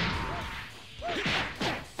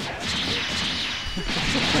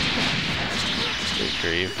 Good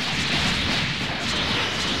grief.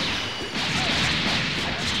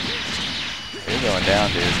 You're going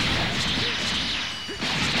down, dude.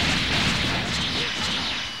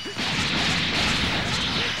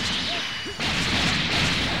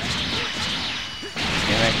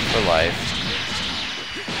 Gimmick for life.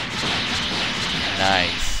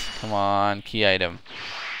 Nice. Come on, key item.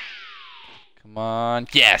 Come on.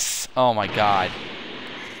 Yes! Oh my God.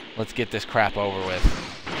 Let's get this crap over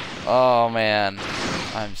with. Oh man.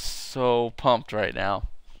 I'm so pumped right now.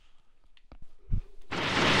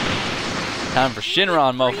 Time for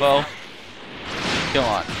Shinron, mofo. Come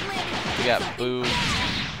on. We got Boo,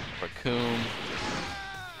 Raccoon.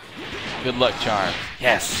 Good luck charms.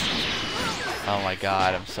 Yes! Oh my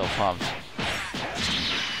God, I'm so pumped.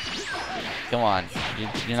 Come on.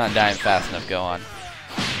 You're not dying fast enough. Go on.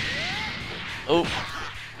 Oh.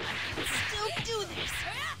 Still do this.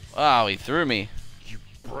 Wow, he threw me. You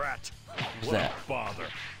brat. What's What that? a bother.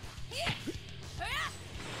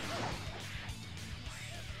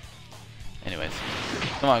 Anyways.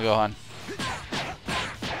 Come on, Gohan.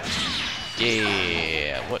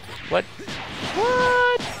 Yeah. What? What?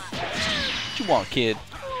 What? What you want, kid?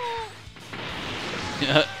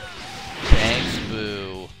 Thanks,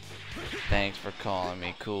 Boo. Thanks for calling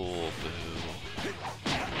me cool, Boo.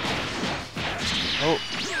 Oh.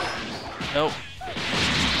 Nope.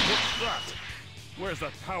 What's that? Where's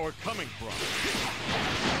that power coming from?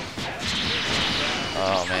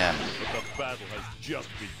 Oh, man. But the battle has just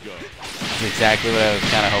begun. That's exactly what I was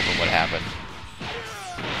kind of hoping would happen.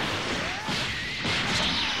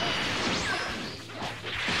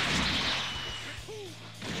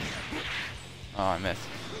 Oh, I missed.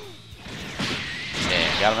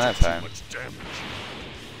 Yeah, got him that time. Much damage.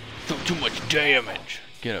 Too much damage.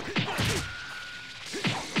 Get him.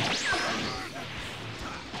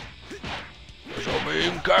 So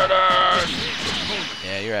beam cannon!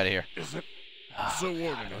 Yeah, you're out of here. Is it Ah, so God, I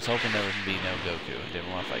ordinary? was hoping there would be no Goku. I didn't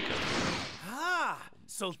want to fight Goku. Ah,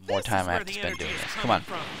 so More this time is I where have to the spend doing energy is this. Come on.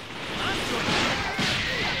 coming from. I'm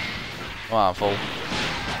Come on, fool. doing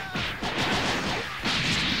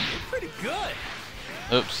pretty good.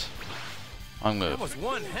 Oops. Wrong That move. was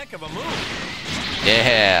one heck of a move.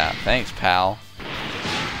 Yeah, thanks, pal.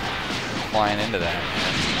 Flying into that,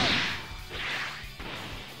 man.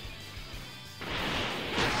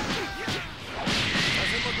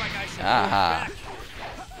 Doesn't look like I should Aha. move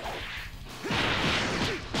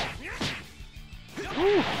back.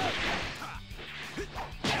 Woo.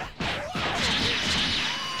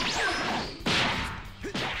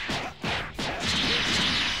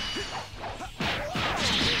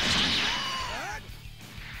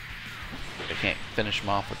 I can't finish him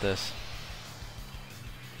off with this.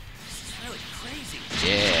 This is really crazy.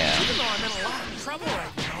 Yeah. Even though I'm in a lot of trouble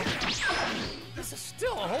right now, this is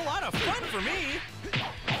still a whole lot of fun for me.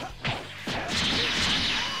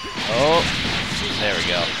 There we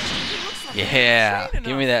go. Yeah,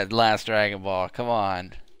 give me that last Dragon Ball. Come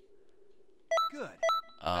on. Good.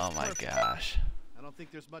 Oh my gosh. I don't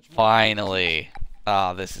think there's much more. Finally.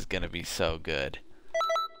 Oh, this is gonna be so good.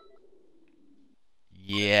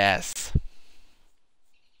 Yes.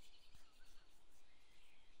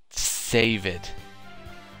 Save it.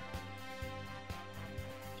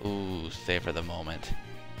 Ooh, savor the moment.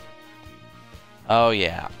 Oh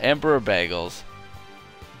yeah, Emperor Bagels.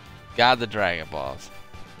 Got the Dragon Balls.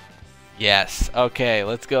 Yes. Okay,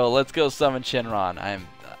 let's go. Let's go summon Shenron. I'm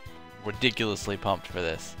ridiculously pumped for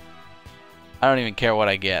this. I don't even care what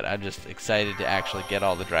I get. I'm just excited to actually get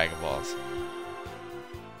all the Dragon Balls.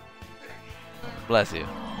 Bless you.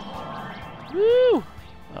 Woo!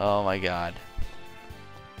 Oh my god.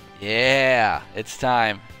 Yeah, it's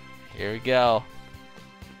time. Here we go.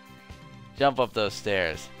 Jump up those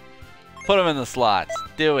stairs. Put them in the slots.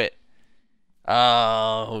 Do it.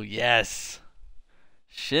 Oh, yes.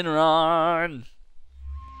 Shenron.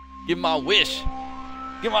 Give my wish.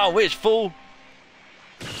 Give my wish, fool.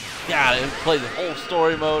 God, I play the whole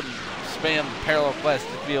story mode and spam parallel quests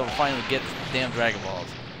to be able to finally get the damn Dragon Balls.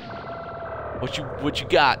 What you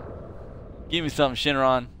got? Give me something,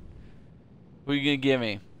 Shenron. What are you gonna give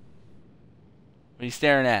me? What are you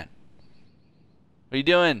staring at? What are you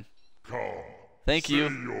doing? Come. Thank you.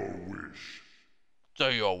 Say your wish.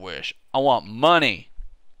 Say your wish. I want money.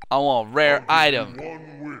 I want rare item.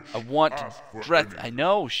 One wish. I want to Ask for dress. anything. I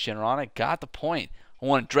know, Shenron. I got the point. I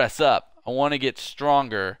want to dress up. I want to get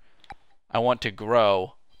stronger. I want to grow.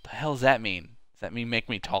 What the hell does that mean? Does that mean make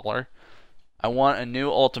me taller? I want a new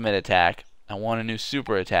ultimate attack. I want a new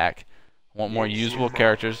super attack. I want more What's usable the matter?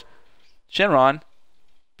 characters. Shenron,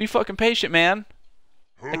 be fucking patient, man.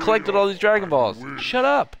 I Hurry collected all up these Dragon and Balls. wish. Shut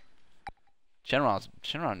up.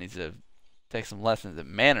 Shenron needs to take some lessons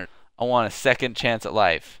in manners. I want a second chance at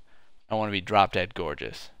life. I want to be drop dead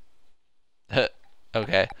gorgeous.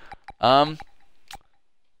 Okay. I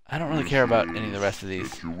don't really care about any of the rest of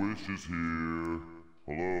these. Get your wishes here.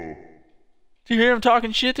 Hello. Do you hear him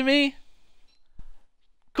talking shit to me?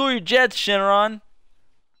 Cool your jets, Shenron.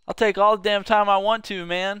 I'll take all the damn time I want to,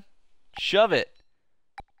 man. Shove it.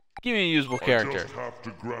 Give me a usable I character. just have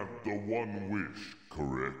to grant the one wish,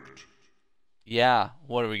 correct? Yeah,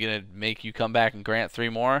 what are we gonna make you come back and grant 3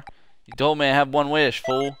 more? You told me I have 1 wish,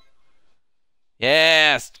 fool.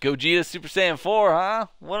 Yes, Gogeta Super Saiyan 4, huh?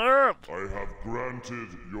 What up? I have granted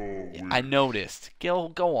your wish. I noticed.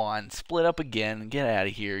 Go on, split up again and get out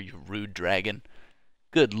of here, you rude dragon.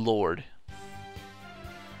 Good lord.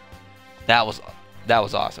 That was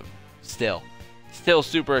awesome. Still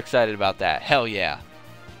super excited about that. Hell yeah.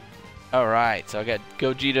 All right, so I got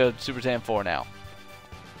Gogeta Super Saiyan 4 now.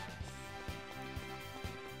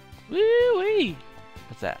 Woo-wee!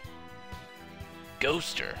 What's that?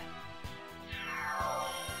 Ghoster.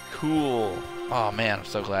 Cool. Oh man, I'm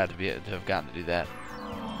so glad to have gotten to do that.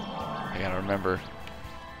 I gotta remember.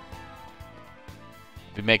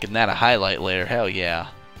 Be making that a highlight later. Hell yeah.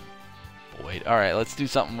 But wait. All right, let's do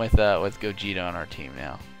something with Gogeta on our team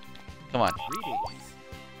now. Come on.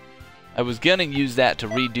 I was gonna use that to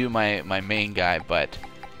redo my main guy, but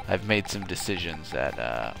I've made some decisions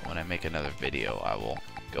that when I make another video, I will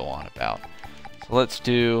go on about. So let's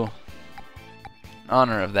do, in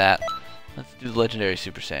honor of that, let's do Legendary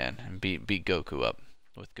Super Saiyan and beat Goku up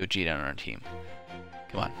with Gogeta on our team.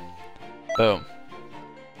 Come on. Boom.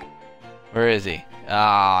 Where is he?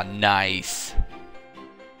 Ah, nice.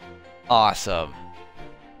 Awesome.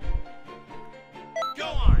 Go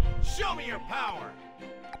on, show me your power.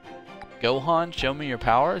 Gohan, show me your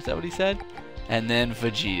power? Is that what he said? And then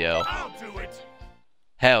Vegito. I'll do it.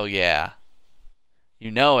 Hell yeah.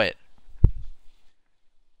 You know it.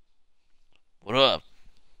 What up?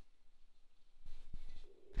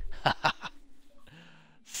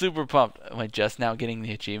 Super pumped. Am I just now getting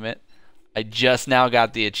the achievement? I just now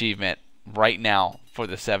got the achievement right now for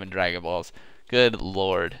the 7 Dragon Balls. Good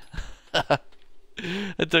lord.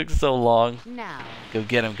 It took so long. Now, Go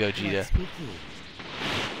get him, Gogeta. let's begin.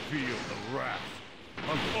 Feel the wrath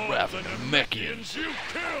of all Wrath the of the Namekians you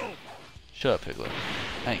killed. Shut up, Piglet.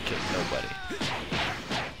 I ain't killed nobody.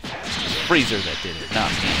 Freezer that did it,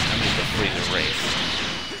 not me. I'm just a Frieza Race.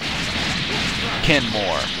 Ken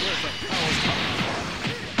Moore.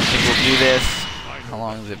 I think we'll do this. How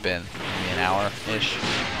long has it been? Maybe an hour-ish?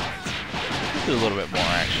 Do a little bit more,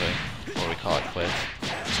 actually, before we call it quits.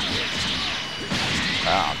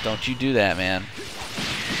 Wow, don't you do that, man.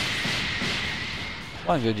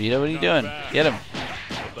 Come on, Gogeta, what are you doing? Get him.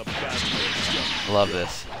 Love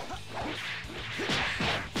this.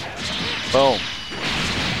 Boom.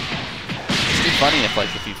 It'd be funny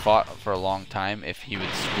if he fought for a long time, if he would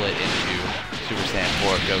split into Super Saiyan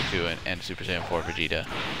 4 Goku and Super Saiyan 4 Vegeta.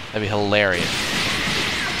 That'd be hilarious.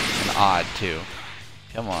 And odd, too.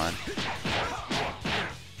 Come on.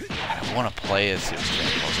 I want to play as Super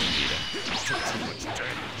Saiyan 4 Vegeta.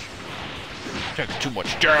 Taking too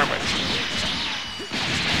much damage.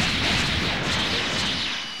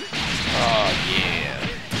 Oh, yeah.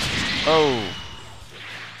 Oh.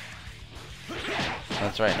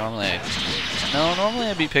 That's right, normally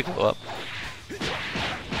I'd be Piccolo up.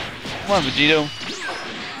 Come on, Vegito.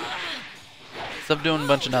 Stop doing a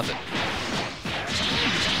bunch of nothing.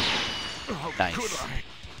 Nice.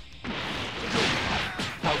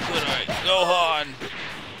 How could I? Gohan!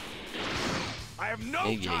 I have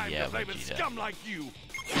no time to play with scum like you.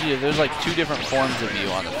 Yeah, there's like 2 different forms of you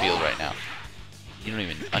on the field right now. You don't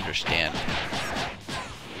even understand.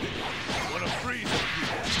 What a Frieza!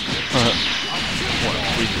 What a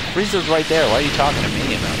Frieza. Frieza's right there. Why are you talking to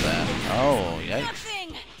me about that? Oh, yikes.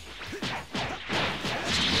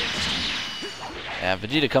 Yeah,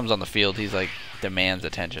 Vegeta comes on the field. He's like, demands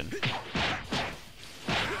attention.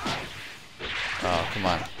 Oh, come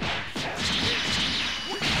on.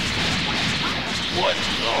 What?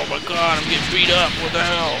 Oh my god, I'm getting beat up. What the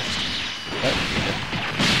hell?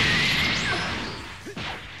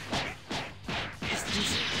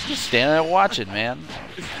 Just standing there watching, man.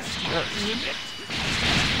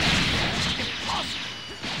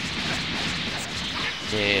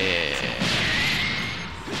 Yeah.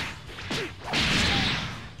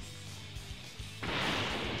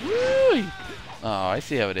 Woo! Oh, I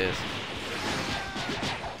see how it is.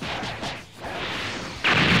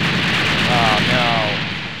 Oh no.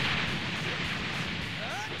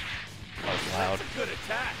 That was loud. That's a good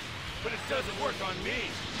attack, but it doesn't work on me.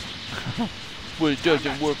 But it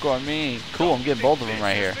doesn't work on me. Cool, I'm getting both of them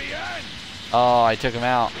right here. Oh, I took him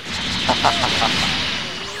out.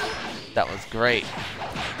 That was great.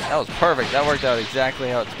 That was perfect. That worked out exactly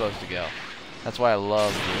how it's supposed to go. That's why I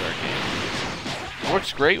love the Hurricane. It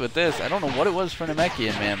works great with this. I don't know what it was for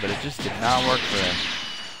Namekian, man, but it just did not work for him.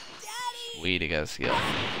 Sweet, he got a skill.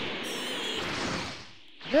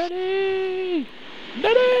 Daddy!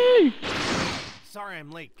 Daddy! Sorry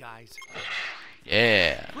I'm late, guys.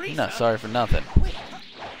 Yeah, you're not sorry for nothing.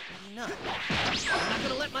 No. I'm not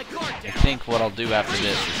gonna let my guard I down. think what I'll do after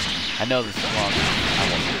this is, I know this is long. I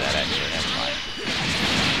won't do that actually. Never mind.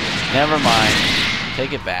 Never mind.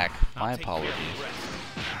 Take it back. My apologies.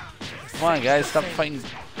 Come on, guys, stop fighting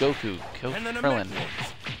Goku. Kill Krillin.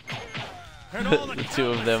 The 2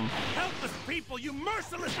 of them. Helpless people you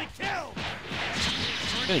mercilessly kill.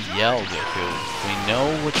 I'm gonna yell, Goku. We know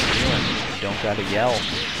what you're doing. You don't gotta yell.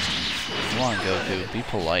 Come on, Goku. Be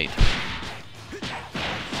polite.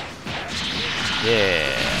 Yeah.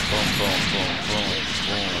 Boom, boom, boom, boom,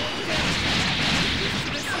 boom.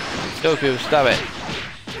 Goku, stop it.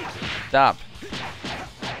 Stop.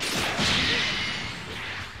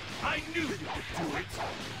 I knew you could do it.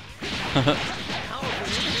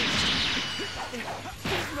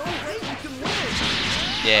 There's no way we can win.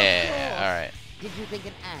 Yeah, alright. Did you think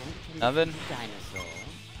an ant can Nothing? beat a dinosaur?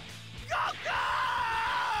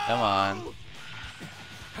 Come on.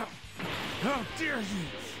 How dare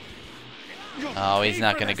you? Oh, he's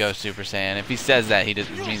not gonna go Super Saiyan. If he says that, he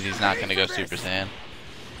doesn't means he's not gonna go Super Saiyan.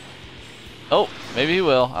 Oh, maybe he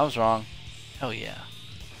will. I was wrong. Hell yeah.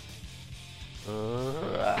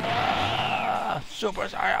 Super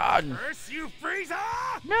Saiyan! Curse you, Frieza!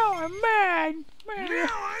 No, I'm mad! Now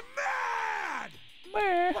I'm mad!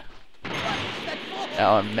 Mad!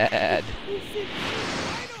 Now I'm mad.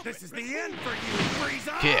 This is the end for you,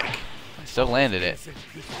 Frieza! Kick. I still landed it.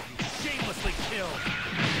 Shamelessly killed.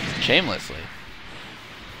 Shamelessly.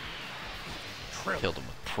 Krillin, Killed him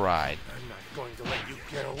with pride. I'm not going to let you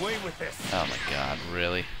get away with this. Oh my god,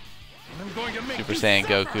 really? I'm going to make Super you Saiyan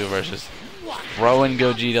suffer. Goku versus throwing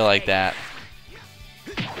Gogeta like that.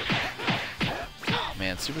 Oh,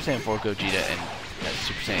 man, Super Saiyan 4 Gogeta and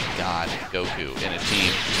Super Saiyan God Goku in a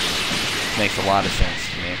team makes a lot of sense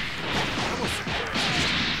to me.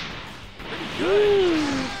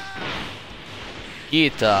 Woo!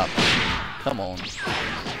 Get up. Come on.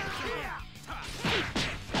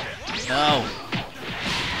 No.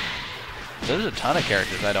 There's a ton of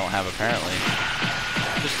characters I don't have apparently.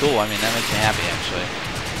 Just cool. I mean, that makes me happy actually.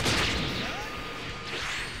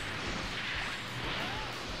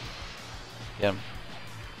 Get him.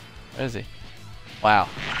 Where is he? Wow.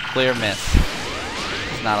 Clear miss.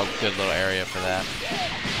 It's not a good little area for that.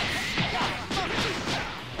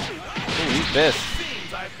 Ooh, he's pissed.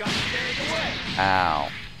 Ow.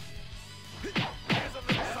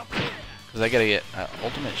 Because I gotta get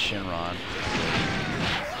Ultimate Shinron.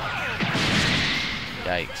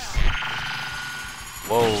 Yikes.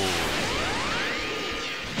 Whoa.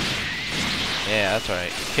 Yeah, that's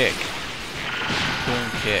right. Kick. Boom,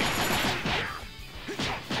 kick.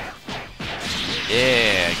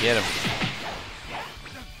 Yeah, get him.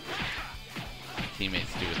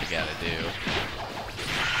 Teammates do what they gotta do.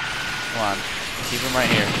 Come on. Keep him right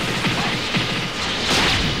here.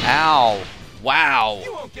 Ow! Wow!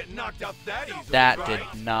 You won't get knocked out that easily, That right?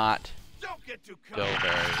 did not Don't get too go cocky.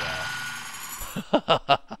 very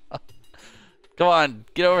well. Come on,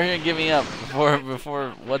 get over here and give me up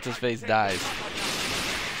before what's his face dies.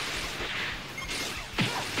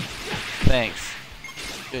 Thanks.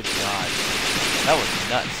 Good God, that was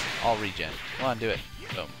nuts. I'll regen. Come on, do it.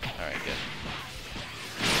 Boom. All right, good.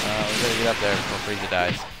 We better get up there before Frieza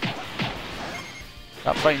dies.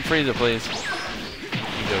 Stop fighting Frieza, please.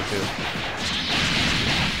 You go too.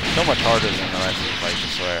 So much harder than the rest of the fights, I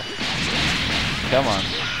swear. Come on.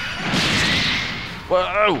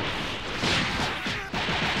 Whoa!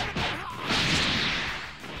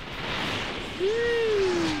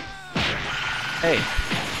 Hey,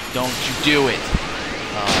 don't you do it!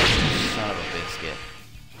 Oh, you son of a biscuit.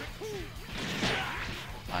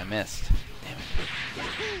 I missed. Damn it.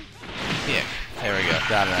 Kick. There we go.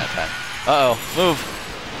 Got it that time. Uh-oh. Move!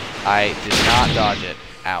 I did not dodge it.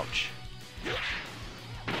 Ouch.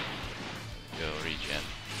 Go regen.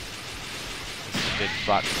 This is a good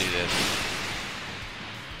spot to do this.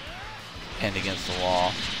 Hand against the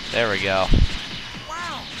wall. There we go.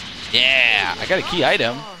 Wow. Yeah! I got a key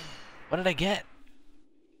item. What did I get?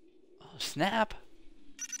 Oh, snap.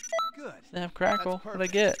 Good. Snap crackle. That's What did I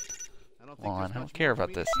get? I don't Hold on, there's I don't much care more for about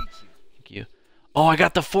me to this. teach you. Thank you. Oh, I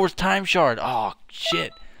got the 4th time shard. Oh,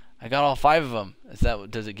 shit. I got all 5 of them. Is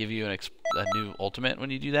that? Does it give you a new ultimate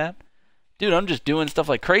when you do that? Dude, I'm just doing stuff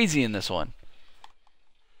like crazy in this one.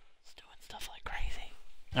 Just doing stuff like crazy.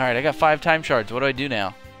 Alright, I got 5 time shards. What do I do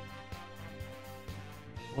now?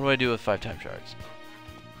 What do I do with 5 time shards?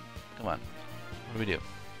 Come on. What do we do?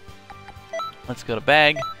 Let's go to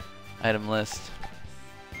bag. Item list.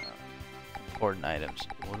 Important items.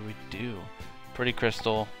 What do we do? Pretty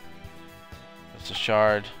crystal. Crystal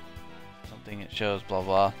shard. Something it shows, blah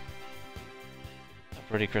blah. A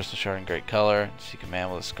pretty crystal shard in great color. Seek a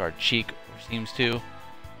man with a scarred cheek, or seems to.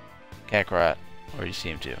 Kakarot, or you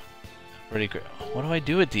seem to. What do I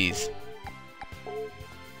do with these?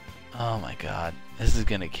 Oh my god. This is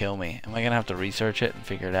gonna kill me. Am I gonna have to research it and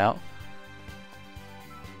figure it out?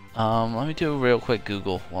 Let me do a real quick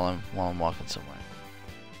Google while I'm walking somewhere.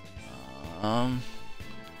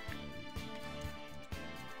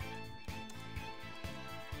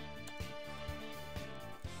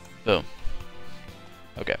 Boom.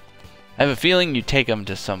 Okay. I have a feeling you take them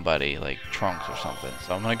to somebody, like Trunks or something.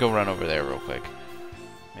 So I'm gonna go run over there real quick.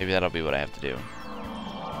 Maybe that'll be what I have to do.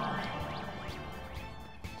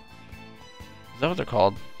 Is that what they're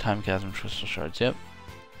called? Time Chasm Crystal Shards. Yep.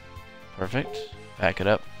 Perfect. Back it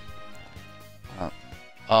up.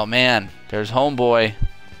 Oh man, there's Homeboy.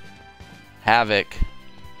 Havoc.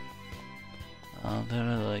 They're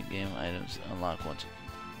like game items unlock once.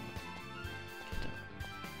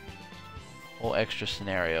 Whole extra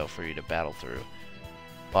scenario for you to battle through.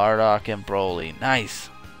 Bardock and Broly. Nice.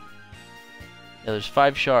 Yeah, there's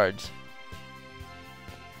 5 shards.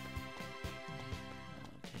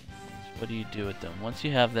 What do you do with them? Once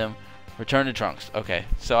you have them, return to Trunks. Okay,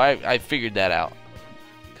 so I figured that out.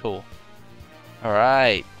 Cool.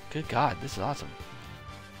 Alright. Good God, this is awesome.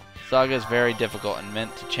 Saga is very difficult and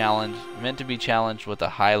meant to be challenged with a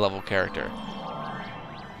high level character.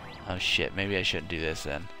 Oh shit, maybe I shouldn't do this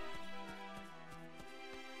then.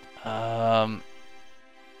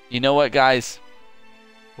 You know what, guys?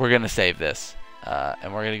 We're gonna save this,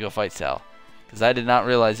 and we're gonna go fight Cell, because I did not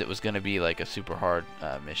realize it was gonna be like a super hard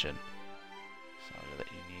mission. Saga that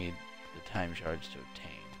you need the time shards to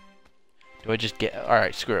obtain. Do I just get? All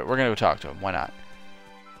right, screw it. We're gonna go talk to him. Why not?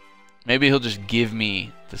 Maybe he'll just give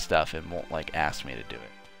me the stuff and won't like ask me to do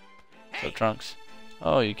it. So Trunks,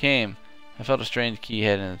 oh, you came. I felt a strange key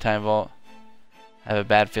hidden in the time vault. I have a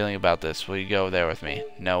bad feeling about this. Will you go there with me?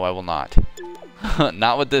 No, I will not.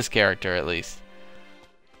 Not with this character, at least.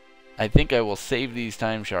 I think I will save these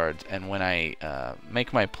time shards, and when I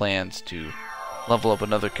make my plans to level up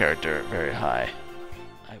another character very high,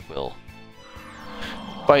 I will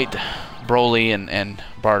fight Broly and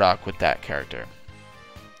Bardock with that character.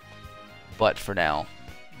 But for now,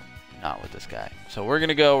 not with this guy. So we're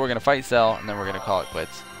gonna fight Cell, and then we're gonna call it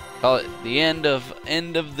quits. Call it the end of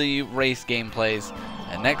the race gameplays.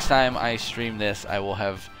 And next time I stream this, I will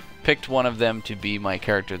have picked one of them to be my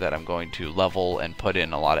character that I'm going to level and put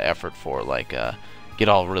in a lot of effort for, like get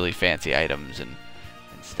all really fancy items and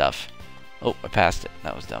stuff. Oh, I passed it.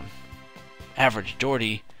 That was dumb. Average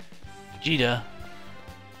Jordy, Vegeta.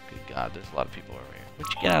 Good God, there's a lot of people over here. Would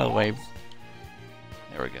you get out of the way?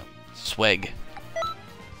 There we go. Swag.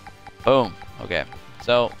 Boom. Okay.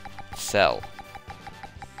 So, sell.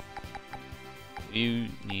 You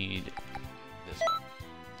need this one.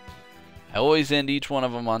 I always end each one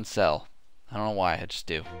of them on sell. I don't know why, I just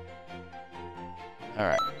do.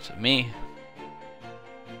 Alright, so me.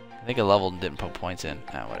 I think a level didn't put points in.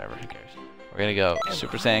 Ah, whatever, who cares. We're gonna go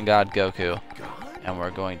Super Saiyan God Goku. And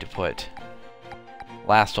we're going to put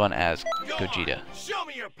last one as Gogeta. Show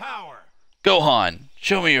me your power. Gohan,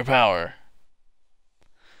 show me your power.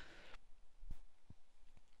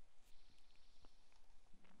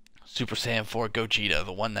 Super Saiyan 4 Gogeta,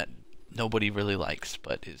 the one that nobody really likes,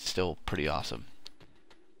 but is still pretty awesome.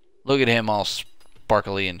 Look at him all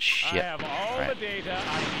sparkly and shit. I have all the data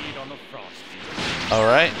I need on the Frost.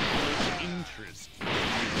 Alright. Interesting.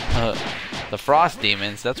 The Frost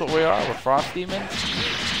Demons, that's what we are? We're Frost Demons?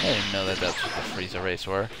 I didn't know that that's what the Frieza Race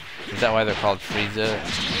were. Is that why they're called Frieza?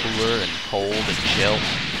 Cooler and cold and chill?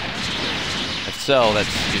 If so, that's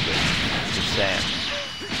stupid. Just saying.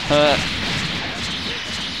 Oh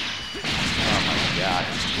my god.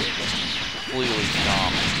 Completely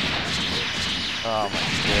stomped. Oh my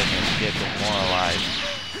goodness, get demoralized.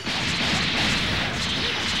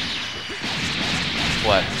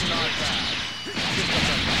 What?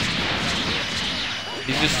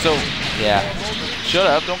 He's just so... Yeah. Shut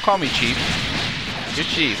up, don't call me cheap. You're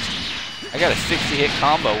cheap. I got a 60 hit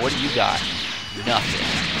combo, what do you got? Nothing.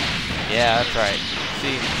 Yeah, that's right.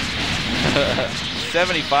 See?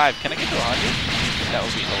 75, can I get to 100? That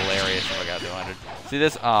would be hilarious if I got to 100. See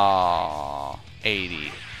this? Aww.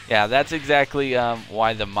 80. Yeah, that's exactly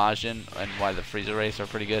why the Majin and why the Frieza Race are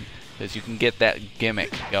pretty good. Because you can get that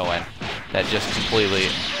gimmick going that just completely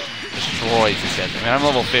destroys his head. I mean, I'm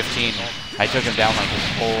level 15. I took him down like his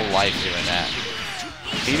whole life doing that.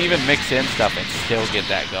 He can even mix in stuff and still get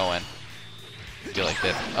that going. Go like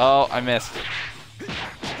this. Oh, I missed.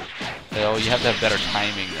 So you have to have better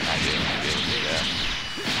timing than I do to be able to do that.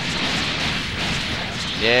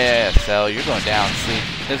 Yeah, Cell, you're going down. See,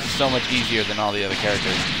 this is so much easier than all the other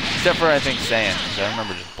characters. Except for, I think, Saiyan. Because I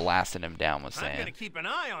remember just blasting him down with Saiyan. I'm gonna keep an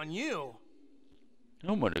eye on you.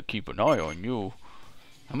 I'm gonna keep an eye on you.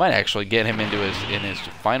 I might actually get him into his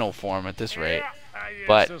final form at this rate.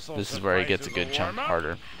 But this is where he gets a good chunk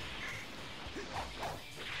harder.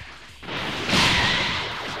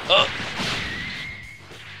 Oh!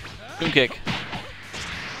 Boom kick.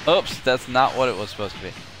 Oops, that's not what it was supposed to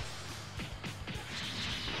be.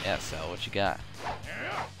 Yeah, so what you got?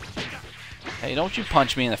 Hey, don't you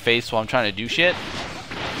punch me in the face while I'm trying to do shit.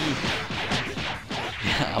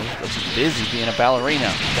 Yeah, I was busy being a ballerina.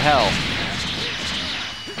 What the hell?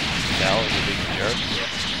 Hell, you big jerk.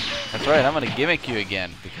 That's right, I'm gonna gimmick you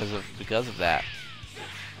again because of that.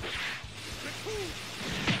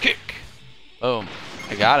 Kick. Boom.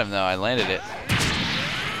 I got him though. I landed it.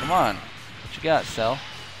 Come on. What you got, Cell?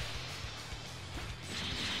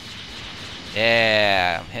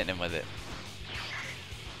 Yeah, I'm hitting him with it.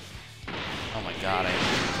 Oh my god, I'm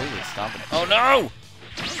completely stomping it. Oh no!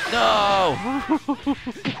 No!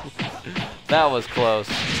 That was close.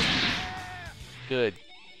 Good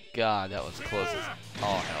god, that was close as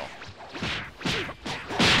all hell.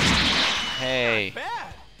 Hey.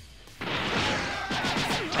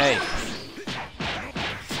 Hey.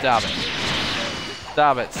 Stop it.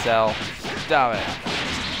 Stop it, Cell. Stop it.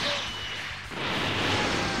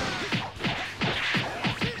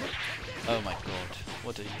 Oh my god.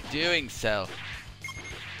 What are you doing, Cell?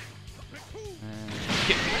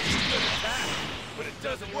 But it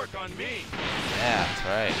doesn't work on me. Yeah, that's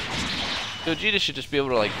right. Gogeta should just be able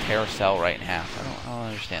to like tear Cell right in half. I don't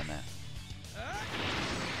understand that.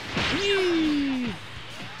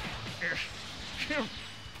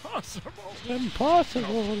 Impossible.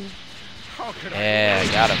 Impossible. How could Yeah,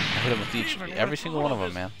 I got him. I hit him with every single one of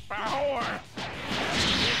them, man. Power.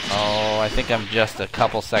 Oh, I think I'm just a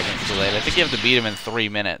couple seconds too late. I think you have to beat him in 3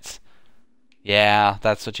 minutes. Yeah,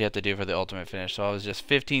 that's what you have to do for the ultimate finish. So I was just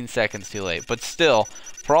 15 seconds too late. But still,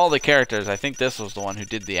 for all the characters, I think this was the one who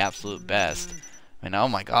did the absolute best. I mean, oh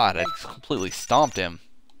my god, I completely stomped him.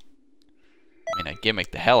 I mean, I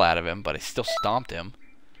gimmicked the hell out of him, but I still stomped him.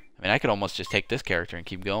 I mean, I could almost just take this character and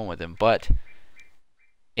keep going with him. But,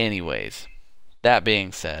 anyways, that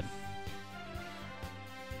being said,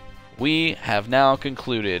 we have now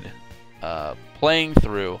concluded playing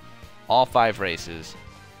through all 5 races.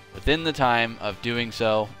 Within the time of doing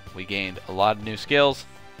so, we gained a lot of new skills.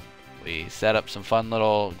 We set up some fun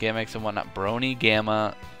little gimmicks and whatnot. Brony,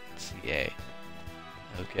 Gamma, CA.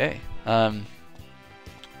 Okay.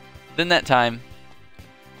 Within that time,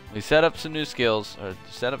 we set up some new skills, or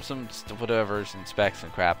set up some whatevers and specs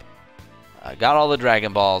and crap. got all the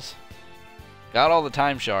Dragon Balls, got all the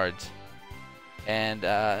time shards, and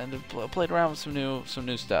played around with some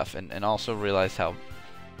new stuff, and also realized how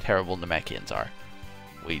terrible Namekians are.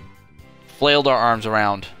 We flailed our arms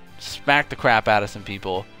around, smacked the crap out of some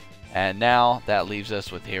people, and now that leaves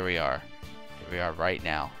us with here we are. Here we are right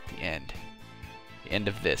now, the end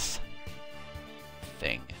of this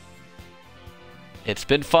thing. It's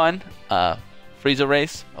been fun. Frieza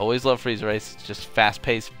Race, always love Frieza Race. It's just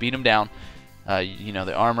fast-paced, beat them down. You know,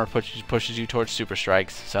 the armor pushes you towards super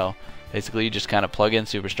strikes, so basically you just kind of plug in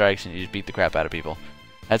super strikes and you just beat the crap out of people.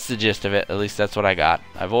 That's the gist of it. At least that's what I got.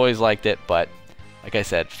 I've always liked it, but like I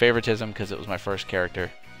said, favoritism because it was my first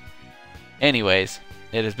character. Anyways,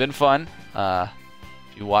 it has been fun. If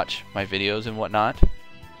you watch my videos and whatnot,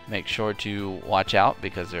 make sure to watch out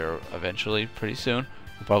because there eventually, pretty soon,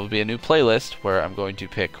 will probably be a new playlist where I'm going to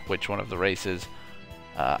pick which one of the races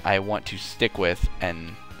I want to stick with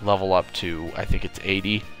and level up to, I think it's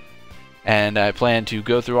 80. And I plan to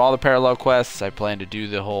go through all the parallel quests. I plan to do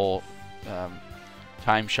the whole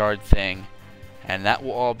time shard thing, and that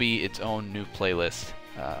will all be its own new playlist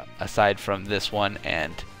aside from this one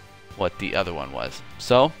and what the other one was.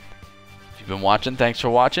 So if you've been watching, thanks for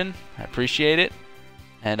watching. I appreciate it,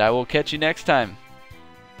 and I will catch you next time.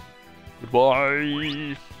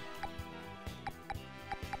 Goodbye.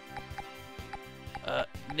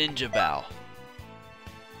 Ninja bow.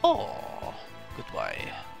 Oh,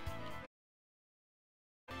 goodbye.